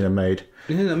cost anything I made.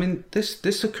 Yeah, I mean,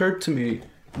 this occurred to me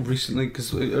recently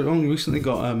because I only recently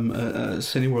got a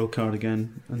Cineworld card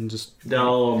again, and just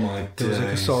oh my there was like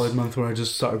a solid month where I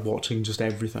just started watching just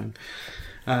everything,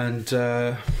 and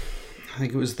I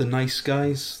think it was The Nice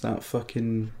Guys,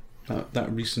 that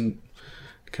recent,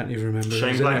 I can't even remember.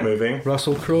 Shane Black movie.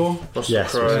 Russell Crowe.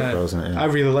 Yes, Russell Crowe, isn't it? Yeah. I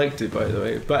really liked it, by the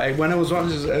way. But when I was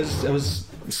watching, I was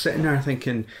sitting there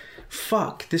thinking,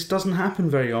 fuck, this doesn't happen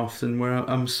very often where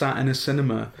I'm sat in a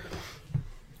cinema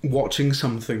watching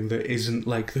something that isn't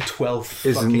like the 12th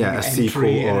a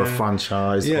sequel or a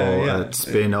franchise or a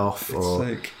spin-off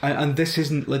and this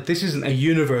isn't a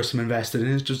universe I'm invested in.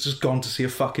 It's just gone to see a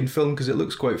fucking film because it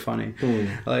looks quite funny.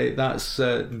 Like that's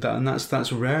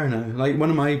rare now. Like one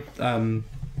of my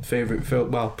favorite film,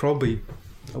 well, probably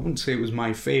I wouldn't say it was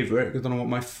my favorite, I don't know what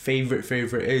my favorite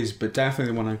is, but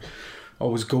definitely one I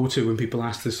always go to when people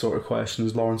ask this sort of question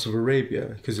is Lawrence of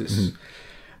Arabia, because it's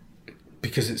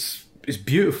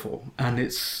beautiful, and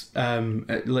it's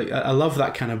like I love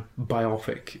that kind of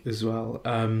biopic as well,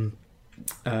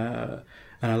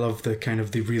 and I love the kind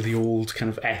of the really old kind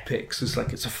of epics. It's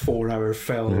like it's a 4-hour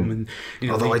film, and you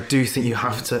know. Although I do think you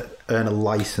have to earn a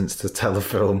license to tell a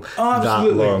film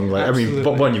that long. Like, I mean,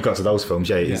 but when you've got to those films,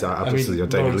 it's absolutely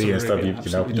David Lee and stuff.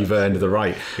 You've earned the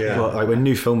right. Yeah. But like when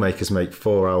new filmmakers make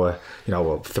 4-hour,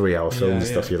 3-hour films and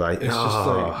stuff, you're like, it's just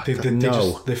like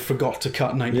they forgot to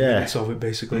cut 90 minutes of it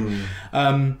basically.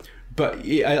 But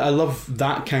I love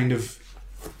that kind of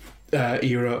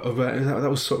era of that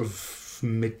was sort of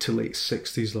mid to late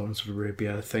 60s Lawrence of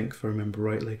Arabia, I think, if I remember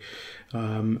rightly.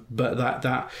 But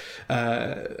that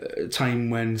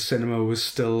time when cinema was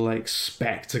still like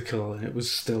spectacle, and it was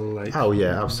still like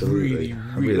absolutely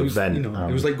really event.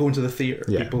 It was like going to the theatre.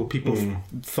 People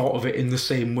thought of it in the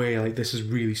same way, like this is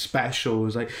really special. It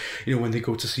was like, when they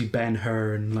go to see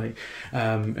Ben-Hur and like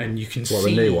and you can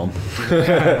see the new one.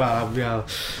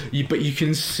 But you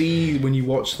can see when you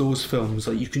watch those films,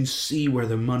 like you can see where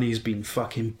the money's been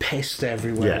fucking pissed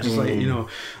everywhere. It's like,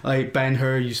 like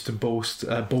Ben-Hur used to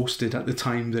boasted at the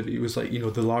time that it was like,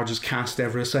 the largest cast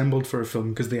ever assembled for a film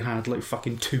because they had like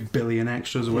fucking 2 billion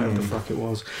extras or whatever the fuck it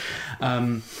was.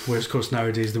 Whereas of course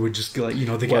nowadays they would just like,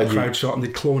 they get a crowd shot and they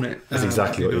clone it. That's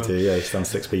exactly what you do. Yeah, you stand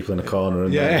 6 people in a corner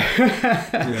and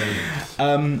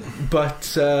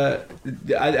but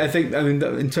I think,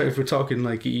 if we're talking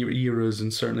like eras,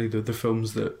 and certainly the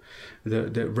films that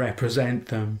represent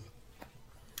them,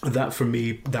 that for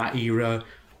me, that era,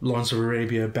 Lawrence of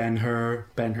Arabia,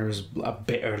 Ben-Hur's a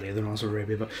bit earlier than Lawrence of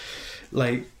Arabia, but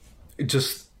like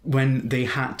just when they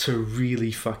had to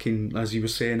really fucking, as you were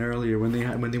saying earlier, when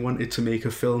they wanted to make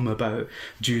a film about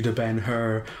Judah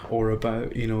Ben-Hur or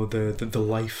about the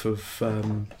life of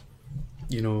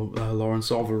Lawrence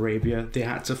of Arabia, they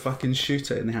had to fucking shoot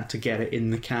it and they had to get it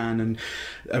in the can. And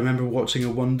I remember watching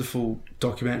a wonderful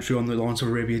documentary on the Lawrence of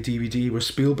Arabia DVD where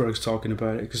Spielberg's talking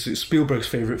about it, because it's Spielberg's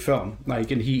favourite film,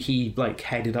 like, and he like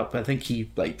headed up, I think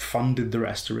he like funded the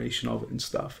restoration of it and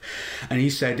stuff, and he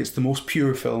said it's the most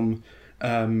pure film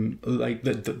like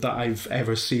that I've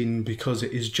ever seen, because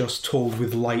it is just told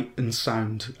with light and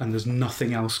sound and there's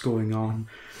nothing else going on.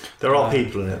 There are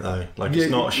people in it though, like it's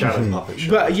not a shadow puppet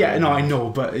show. But I know,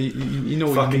 but you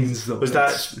know what it means though. Was that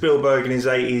Spielberg in his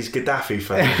 80s Gaddafi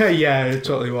film? Yeah, it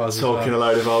totally was. Talking a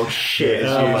load of old shit.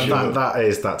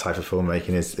 That type of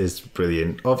filmmaking is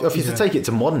brilliant. If you take it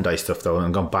to modern day stuff though,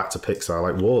 and gone back to Pixar,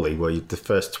 like WALL-E, where the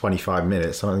first 25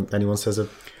 minutes, I don't think anyone says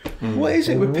what is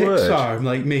it with Pixar,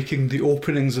 like making the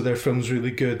openings of their films really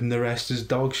good and the rest is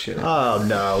dog shit? Oh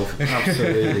no,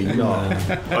 absolutely not.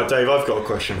 Right, Dave, I've got a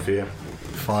question for you.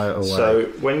 Fire away. So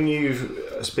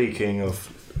when speaking of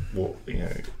what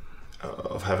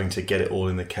of having to get it all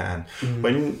in the can.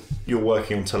 When you're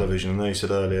working on television, I know you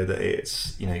said earlier that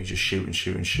it's, you know, you just shoot and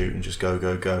shoot and shoot and just go.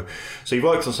 So you've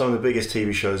worked on some of the biggest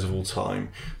TV shows of all time.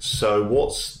 So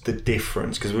what's the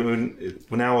difference? Because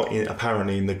we're now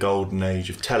apparently in the golden age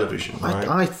of television, right?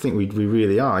 I think we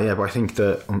really are, yeah. But I think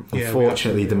that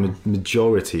unfortunately the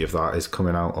majority of that is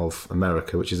coming out of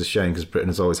America, which is a shame because Britain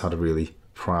has always had a really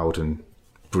proud and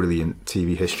brilliant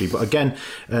TV history. But again,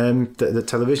 the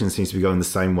television seems to be going the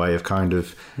same way of kind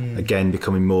of again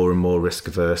becoming more and more risk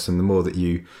averse, and the more that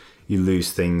you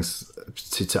lose things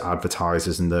to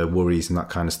advertisers and their worries and that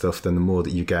kind of stuff, then the more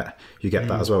that you get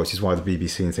that as well, which is why the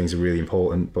BBC and things are really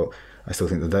important. But I still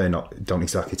think that they don't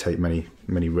exactly take many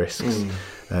risks.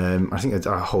 I think that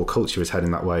our whole culture is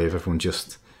heading that way of everyone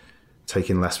just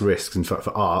taking less risks. In fact,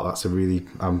 for art, that's a really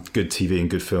good TV and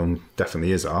good film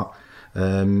definitely is art.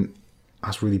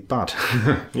 That's really bad.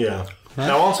 Yeah.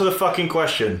 Now answer the fucking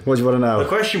question. What do you want to know? The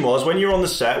question was, when you're on the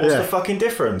set, what's the fucking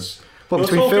difference? What,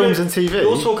 between films and TV?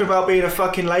 You're talking about being a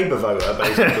fucking Labour voter,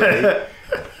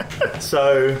 basically.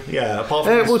 So yeah, apart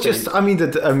from well, just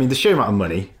the sheer amount of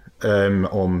money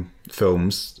on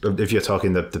films. If you're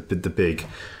talking the big,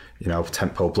 you know,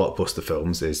 tentpole blockbuster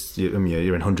films,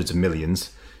 you're in hundreds of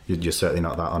millions. You're certainly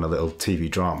not that on a little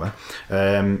TV drama.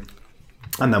 And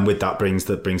then with that brings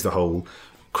the whole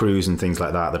crews and things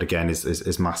like that again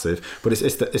is massive. But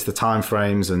it's the time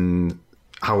frames and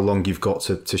how long you've got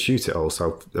to shoot it all.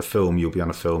 So a film, you'll be on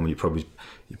a film and you're probably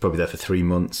there for 3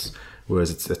 months,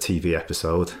 whereas it's a TV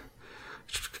episode.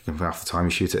 Half the time you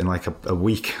shoot it in like a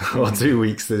week or 2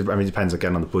 weeks. I mean, it depends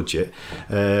again on the budget.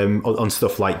 On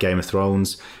stuff like Game of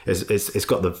Thrones, it's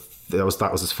got that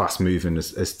was as fast moving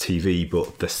as TV,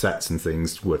 but the sets and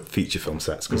things were feature film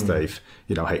sets because they've,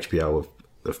 you know, HBO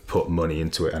have put money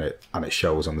into it and it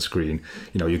shows on the screen.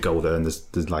 You know, you go there and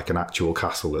there's like an actual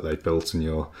castle that they've built and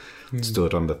you're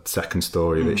stood on the second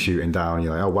story of it shooting down.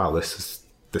 You're like, oh wow, this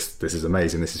is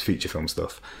amazing. This is feature film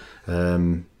stuff.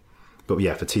 But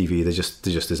yeah, for TV, there just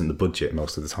isn't the budget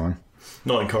most of the time.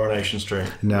 Not in Coronation Street.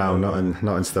 No, not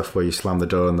in stuff where you slam the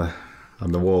door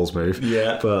and the walls move.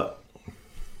 Yeah, but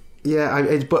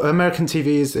yeah, but American TV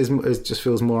is just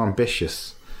feels more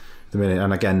ambitious the minute,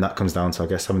 and again that comes down to, I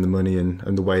guess, having the money and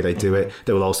the way they do it.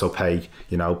 They will also pay,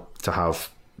 you know, to have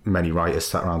many writers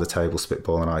sat around the table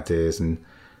spitballing ideas and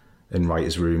in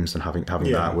writers' rooms and having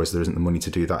that, whereas there isn't the money to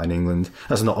do that in England.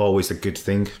 That's not always a good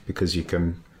thing because you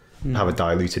can have a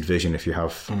diluted vision if you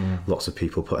have lots of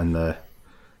people putting their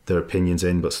opinions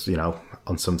in, but you know,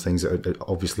 on some things it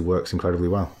obviously works incredibly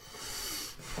well.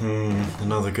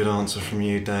 Another good answer from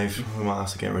you, Dave. We might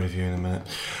have to get rid of you in a minute.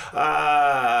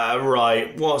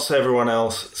 Right, what's everyone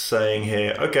else saying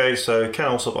here? Okay, so Ken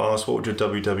Alsop asks, what would your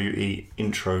WWE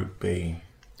intro be?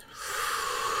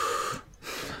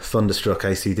 Thunderstruck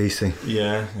AC/DC.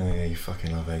 Yeah, you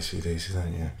fucking love AC/DC,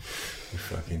 don't you? You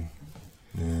fucking...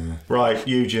 Yeah. Right,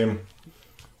 you, Jim.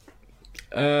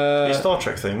 It's Star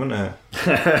Trek thing, wouldn't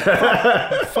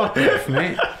it? Fuck off,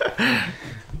 mate.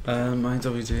 My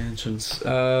WD entrance.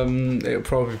 It would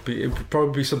probably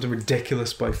be something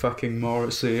ridiculous by fucking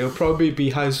Morrissey. It'll probably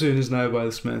be How Soon Is Now by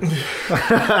the Smiths.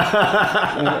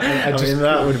 I mean,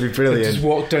 that would be brilliant. I'd just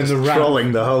walk down the ramp,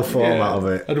 trolling the whole format of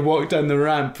it. I'd walk down the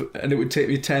ramp and it would take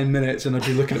me 10 minutes and I'd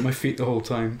be looking at my feet the whole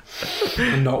time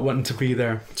and not wanting to be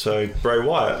there. So Bray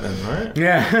Wyatt then, right?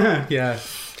 Yeah. Yeah.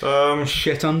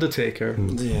 Shit Undertaker.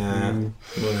 Yeah.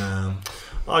 Well,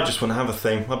 I just want to have a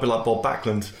thing. I'd be like Bob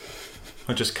Backlund.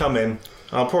 I'd just come in.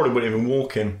 I probably wouldn't even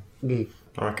walk in.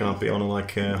 I reckon I'd be on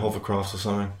a hovercraft or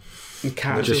something.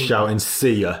 Just shouting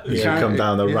 "See ya" as you come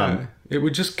down the ramp. It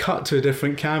would just cut to a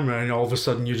different camera and all of a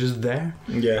sudden you're just there.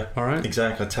 Yeah. All right.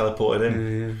 Exactly. Teleported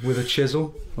in. Yeah. With a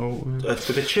chisel.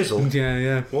 With a chisel?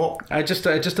 Yeah. What? I just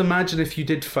imagine if you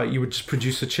did fight, you would just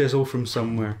produce a chisel from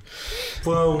somewhere.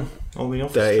 Well,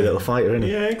 obviously. Dirty little fighter, isn't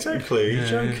he? Yeah, exactly. You're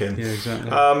joking. Yeah,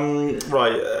 exactly.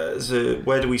 Right. So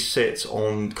where do we sit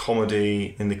on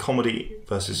comedy, in the comedy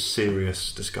versus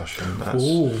serious discussion? That's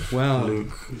well.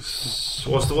 Luke.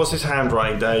 What's his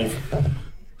handwriting, Dave?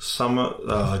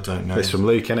 I don't know. It's from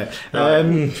Luke, isn't it?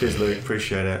 Cheers, Luke.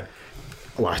 Appreciate it.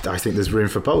 Well, I think there's room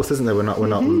for both, isn't there? We're not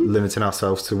limiting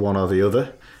ourselves to one or the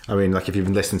other. I mean, like, if you've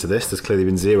been listening to this, there's clearly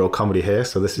been zero comedy here,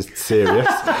 so this is serious.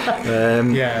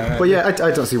 But yeah,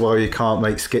 I don't see why you can't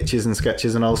make sketches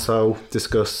and also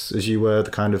discuss, as you were,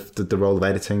 the kind of the role of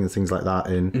editing and things like that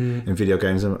in video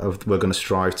games. And we're going to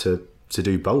strive to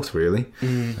do both, really.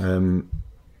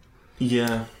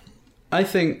 Yeah. I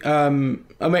think,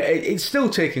 it's still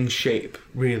taking shape,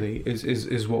 really,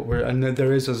 is what we're... And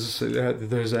there is, as I said,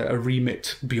 there's a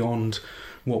remit beyond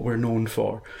what we're known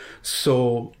for.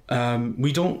 So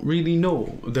we don't really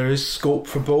know. There is scope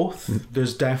for both.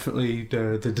 There's definitely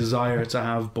the desire to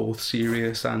have both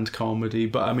serious and comedy.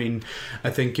 But I mean, I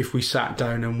think if we sat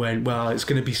down and went, well, it's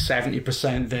going to be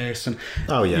 70% this, and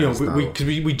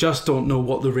we just don't know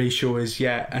what the ratio is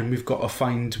yet, and we've got to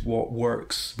find what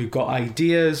works. We've got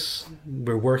ideas.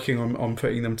 We're working on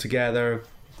putting them together.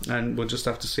 And we'll just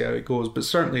have to see how it goes. But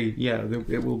certainly, yeah,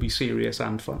 it will be serious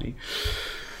and funny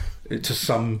to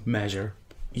some measure.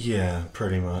 Yeah,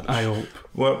 pretty much. I hope.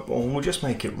 Well, we'll just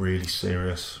make it really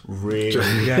serious. Really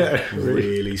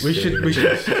serious. We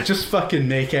should just fucking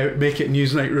make it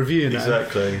Newsnight Review now.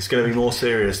 Exactly. It's going to be more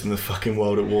serious than the fucking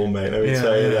World at War, mate. Let me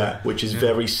tell you that. Which is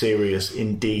very serious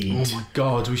indeed. Oh my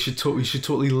god, we should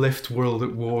totally lift World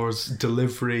at War's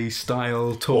delivery,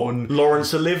 style, tone.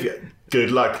 Laurence Olivier.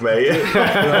 Good luck, mate.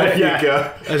 There you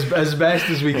go. As best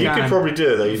as we can. You could probably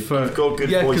do it, though. You've got good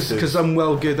voices. Because I'm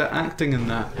well good at acting and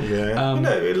that. Yeah.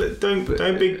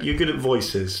 Don't be. You're good at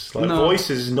voices.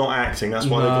 Voices is not acting. That's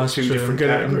why they've got two different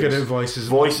categories. I'm good at voices.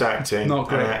 Voice acting, not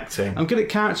great. And acting. I'm good at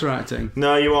character acting.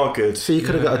 No, you are good. So you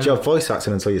could have got a job voice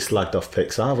acting until you slagged off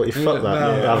Pixar, but you fucked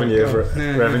that, haven't you? For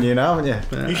revenue now,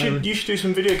 haven't you? You should do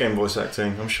some video game voice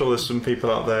acting. I'm sure there's some people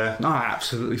out there. No, I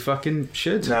absolutely fucking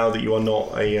should. Now that you are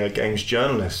not a games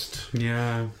journalist.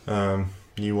 Yeah.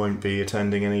 You won't be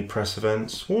attending any press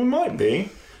events. Well, we might be.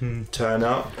 Turn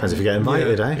up. Depends if you get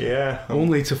invited, Yeah.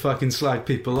 Only to fucking slag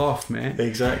people off, mate.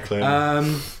 Exactly.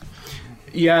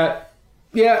 Yeah.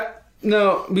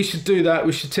 No, we should do that.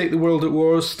 We should take the World at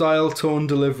War's style, tone,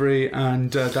 delivery,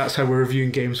 and that's how we're reviewing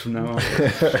games from now on.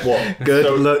 What?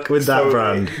 Good luck with that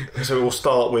brand. So we'll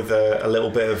start with a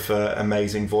little bit of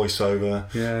amazing voiceover.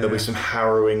 There'll be some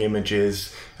harrowing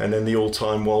images, and then the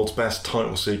all-time world's best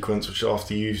title sequence, which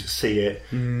after you see it,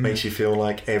 makes you feel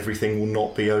like everything will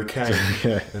not be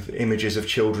okay. Images of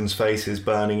children's faces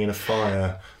burning in a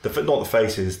fire. Not the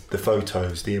faces, the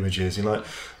photos, the images. You're like,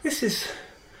 it's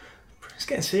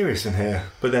getting serious in here.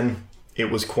 But then it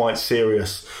was quite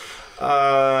serious.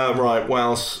 Right,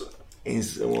 what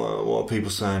are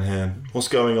people saying here? What's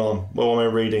going on? What am I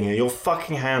reading here? Your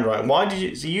fucking handwriting. Why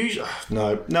did you...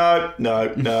 No. Right.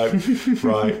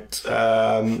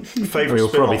 Favourite We'll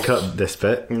probably spin-offs. cut this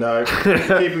bit. No.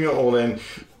 Keeping it all in.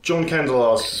 John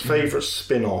Kendall asks, favourite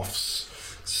spin-offs.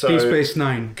 So, Deep Space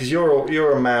Nine. Because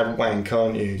you're a mad wank,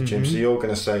 aren't you, Jim? So you're going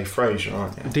to say Frasier,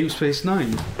 aren't you? Deep Space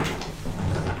Nine.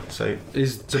 So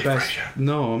is the best. Frasier.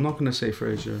 No, I'm not going to say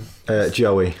Frasier.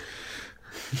 Joey.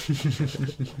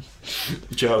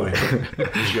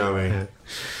 Joey.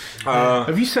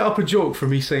 Have you set up a joke for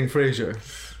me saying Frasier?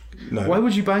 No. Why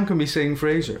would you bank on me saying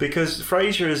Frasier? Because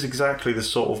Frasier is exactly the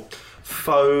sort of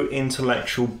faux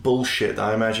intellectual bullshit that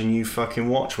I imagine you fucking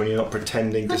watch when you're not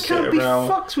pretending to sit around. I can't be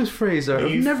fucked with Fraser.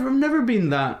 I've never been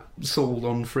that sold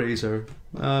on Fraser.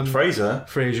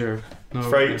 Frasier. No,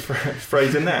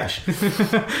 Fraser Nash.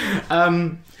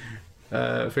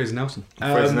 Fraser Nelson.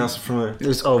 Fraser Nelson from It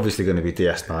was obviously going to be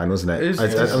DS9, wasn't it? I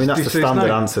mean, that's the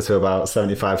standard answer to about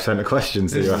 75% of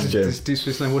questions that you ask Jim. Deep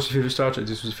Space Nine. What's your favourite Star Trek?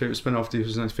 This was your favourite spin-off. Deep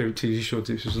Space Nine's favourite TV show.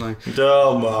 Deep Space Nine.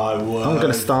 Oh my word! I'm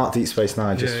going to start Deep Space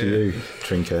Nine just for you,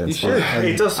 Trinker. You should.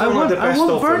 It does sound like the best I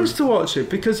want of Burns them. to watch it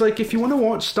because, like, if you want to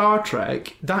watch Star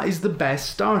Trek, that is the best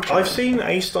Star Trek. I've seen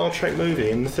a Star Trek movie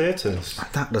in the theatres.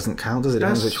 That doesn't count, does it?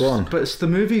 Depends which one. But the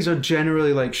movies are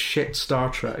generally like shit Star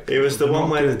Trek. It was the one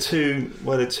where the two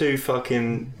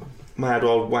fucking mad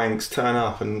old wanks turn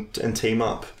up and team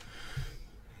up.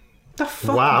 The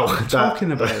fuck are you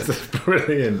talking about? That's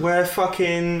brilliant. Where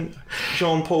fucking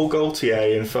Jean-Paul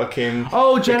Gaultier and fucking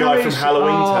the guy from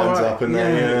Halloween turns up and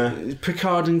then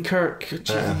Picard and Kirk. You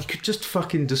could just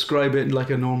fucking describe it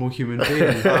like a normal human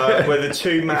being. Where the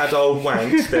two mad old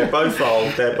wanks, they're both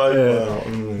old, they're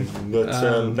both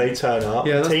but they turn up,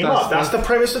 team up. That's the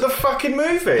premise of the fucking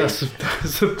movie. That's a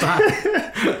bad.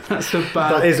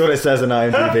 That is what it says on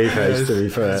IMDb page. To be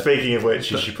fair. Speaking of which,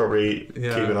 you should probably keep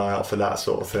an eye out for that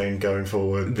sort of thing going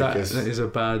forward. Because that is a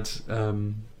bad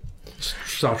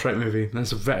Star Trek movie.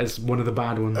 It's one of the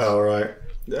bad ones. Oh right.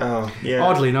 Oh yeah.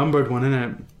 Oddly numbered one, isn't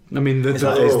it? I mean, that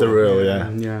is the rule.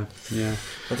 Yeah.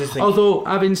 I just think... Although,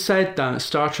 having said that,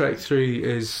 Star Trek 3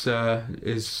 is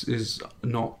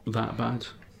not that bad,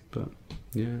 but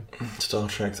yeah. Star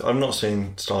Trek. I've not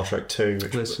seen Star Trek 2,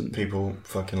 which people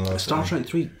fucking love. Star Trek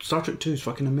 2 is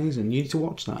fucking amazing. You need to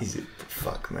watch that. Is it?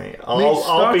 Fuck me.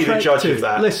 I'll be the judge of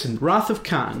that. Listen, Wrath of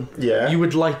Khan. Yeah. You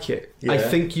would like it. Yeah. I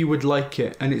think you would like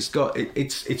it, and it's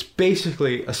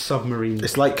basically a submarine.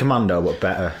 It's like Commando, but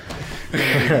better.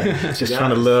 Just trying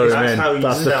to lure him in.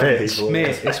 That's the pitch.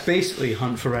 Mate, it's basically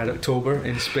Hunt for Red October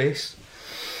in space.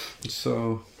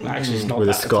 So actually, it's not with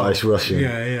a that at all. Scottish Russian.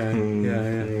 Yeah.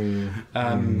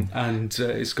 And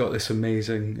it's got this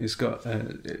amazing. It's got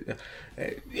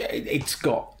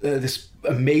this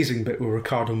amazing bit where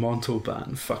Ricardo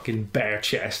Montalban, fucking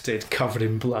bare-chested, covered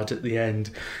in blood at the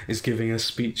end, is giving a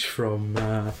speech from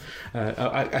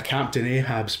a Captain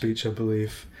Ahab speech, I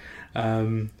believe.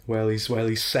 While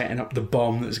he's setting up the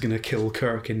bomb that's going to kill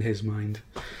Kirk in his mind.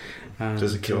 And,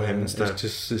 does it kill him instead? It's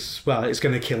just this. Well, it's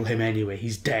going to kill him anyway.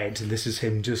 He's dead, and this is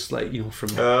him just like from.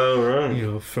 Oh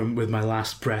right. From with my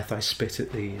last breath I spit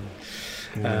at thee.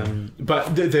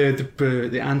 But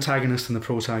the antagonist and the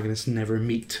protagonist never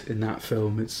meet in that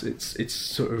film. It's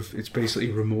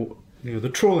basically remote. They're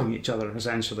trolling each other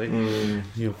essentially.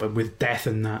 But with death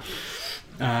and that.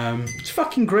 It's a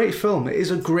fucking great film. It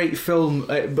is a great film,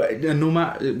 but no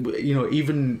matter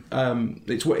even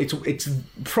it's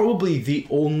probably the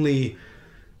only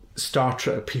Star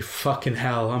Trek. Fucking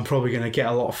hell, I'm probably going to get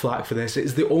a lot of flack for this.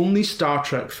 It's the only Star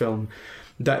Trek film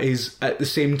that is at the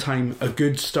same time a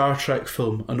good Star Trek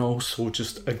film and also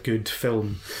just a good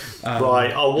film.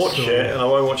 Right, I'll watch it and I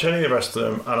won't watch any of the rest of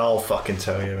them, and I'll fucking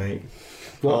tell you, mate.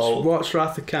 Watch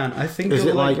Wrath of Khan. I think is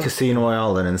it like Casino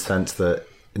Royale then, in the sense that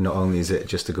not only is it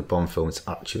just a good Bond film, it's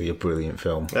actually a brilliant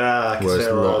film.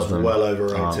 Casino Royale's well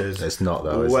overrated. It's not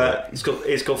though, is it?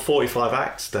 It's got 45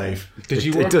 acts, Dave.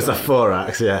 It does have 4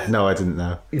 acts, yeah. No, I didn't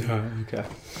know. Oh, okay.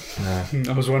 No.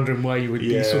 I was wondering why you would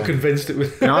be so convinced it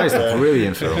was. No, it's a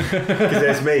brilliant film. Because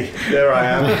there's me. There I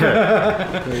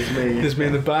am. There's me. There's me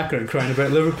in the background crying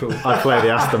about Liverpool. I play the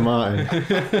Aston Martin.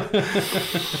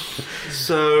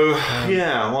 So,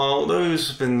 well, those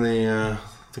have been the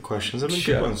questions. They've been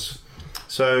good ones.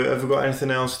 So, have we got anything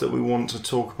else that we want to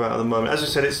talk about at the moment? As I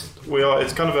said, it's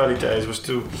kind of early days. We're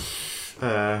still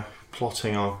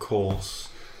plotting our course.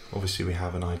 Obviously, we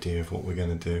have an idea of what we're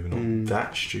going to do. We're not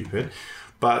that stupid.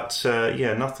 But,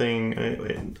 nothing...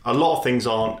 a lot of things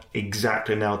aren't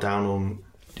exactly nailed down on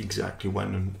exactly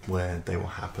when and where they will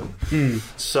happen.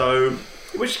 So...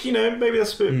 Which, maybe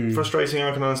that's a bit frustrating.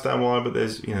 I can understand why, but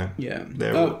there's, I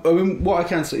mean, what I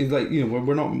can say is,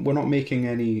 we're not making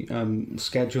any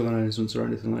schedule announcements or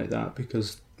anything like that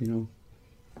because,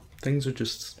 things are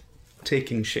just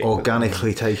taking shape.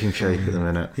 Organically taking shape at the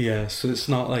minute. Yeah, so it's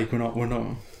not like we're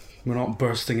not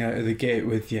bursting out of the gate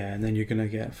with and then you're gonna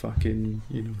get fucking,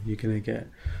 you're gonna get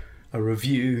a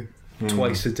review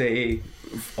twice a day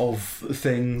of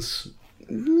things.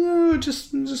 No,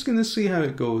 just going to see how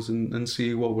it goes and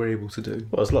see what we're able to do.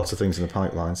 Well, there's lots of things in the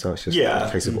pipeline, so it's just a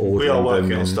case of ordering. We are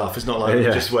working on stuff. It's not like we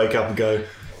just wake up and go,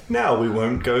 now we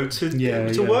won't go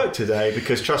to work today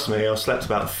because, trust me, I've slept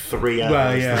about 3 hours.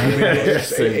 Well, yeah. I mean,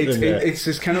 it's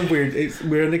just kind of weird.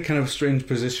 We're in a kind of strange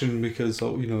position because,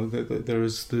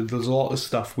 there's a lot of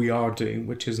stuff we are doing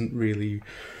which isn't really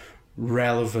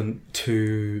relevant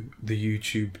to the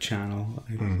YouTube channel,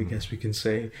 I guess we can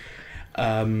say.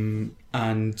 So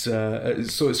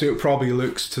it probably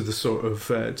looks to the sort of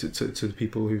to the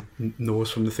people who know us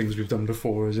from the things we've done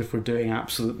before as if we're doing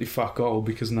absolutely fuck all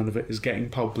because none of it is getting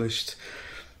published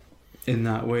in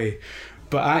that way.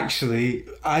 But actually,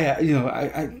 I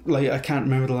can't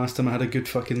remember the last time I had a good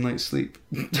fucking night's sleep.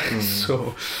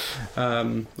 So,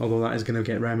 although that is going to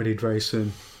get remedied very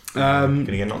soon. Gonna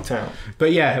get knocked out.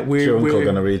 But yeah, your uncle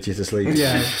gonna read you to sleep.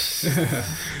 Yeah,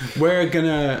 we're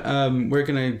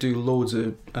gonna do loads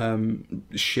of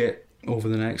shit over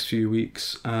the next few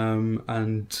weeks,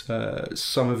 and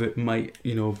some of it might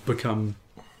become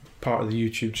part of the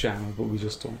YouTube channel, but we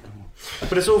just don't know.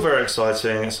 But it's all very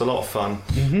exciting. It's a lot of fun,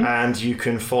 and you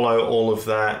can follow all of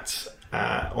that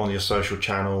on your social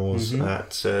channels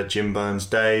at Jim Burns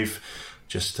Dave.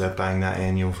 Just bang that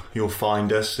in, you'll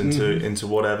find us into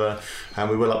whatever, and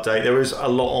we will update. There is a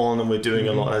lot on, and we're doing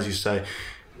a lot, as you say,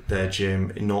 there,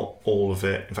 Jim. Not all of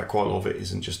it. In fact, quite a lot of it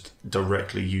isn't just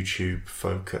directly YouTube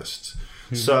focused.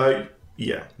 So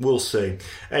yeah, we'll see.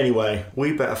 Anyway,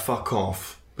 we better fuck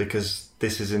off because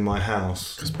this is in my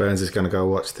house. Because Burns is going to go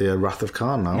watch the Wrath of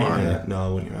Khan now, aren't you? No, I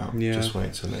want you out. Yeah. Just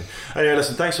wait till then. Anyway,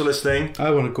 listen, thanks for listening.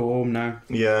 I want to go home now.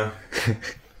 Yeah.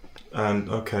 And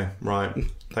okay, right.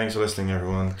 Thanks for listening,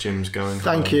 everyone. Jim's going.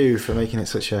 Thank you for making it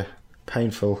such a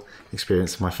painful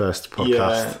experience. My first podcast.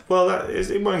 Yeah. Well,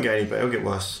 it won't get any better. It'll get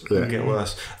worse. It'll get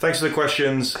worse. Thanks for the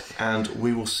questions, and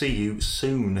we will see you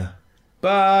soon.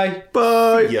 Bye.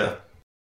 Bye. Yeah.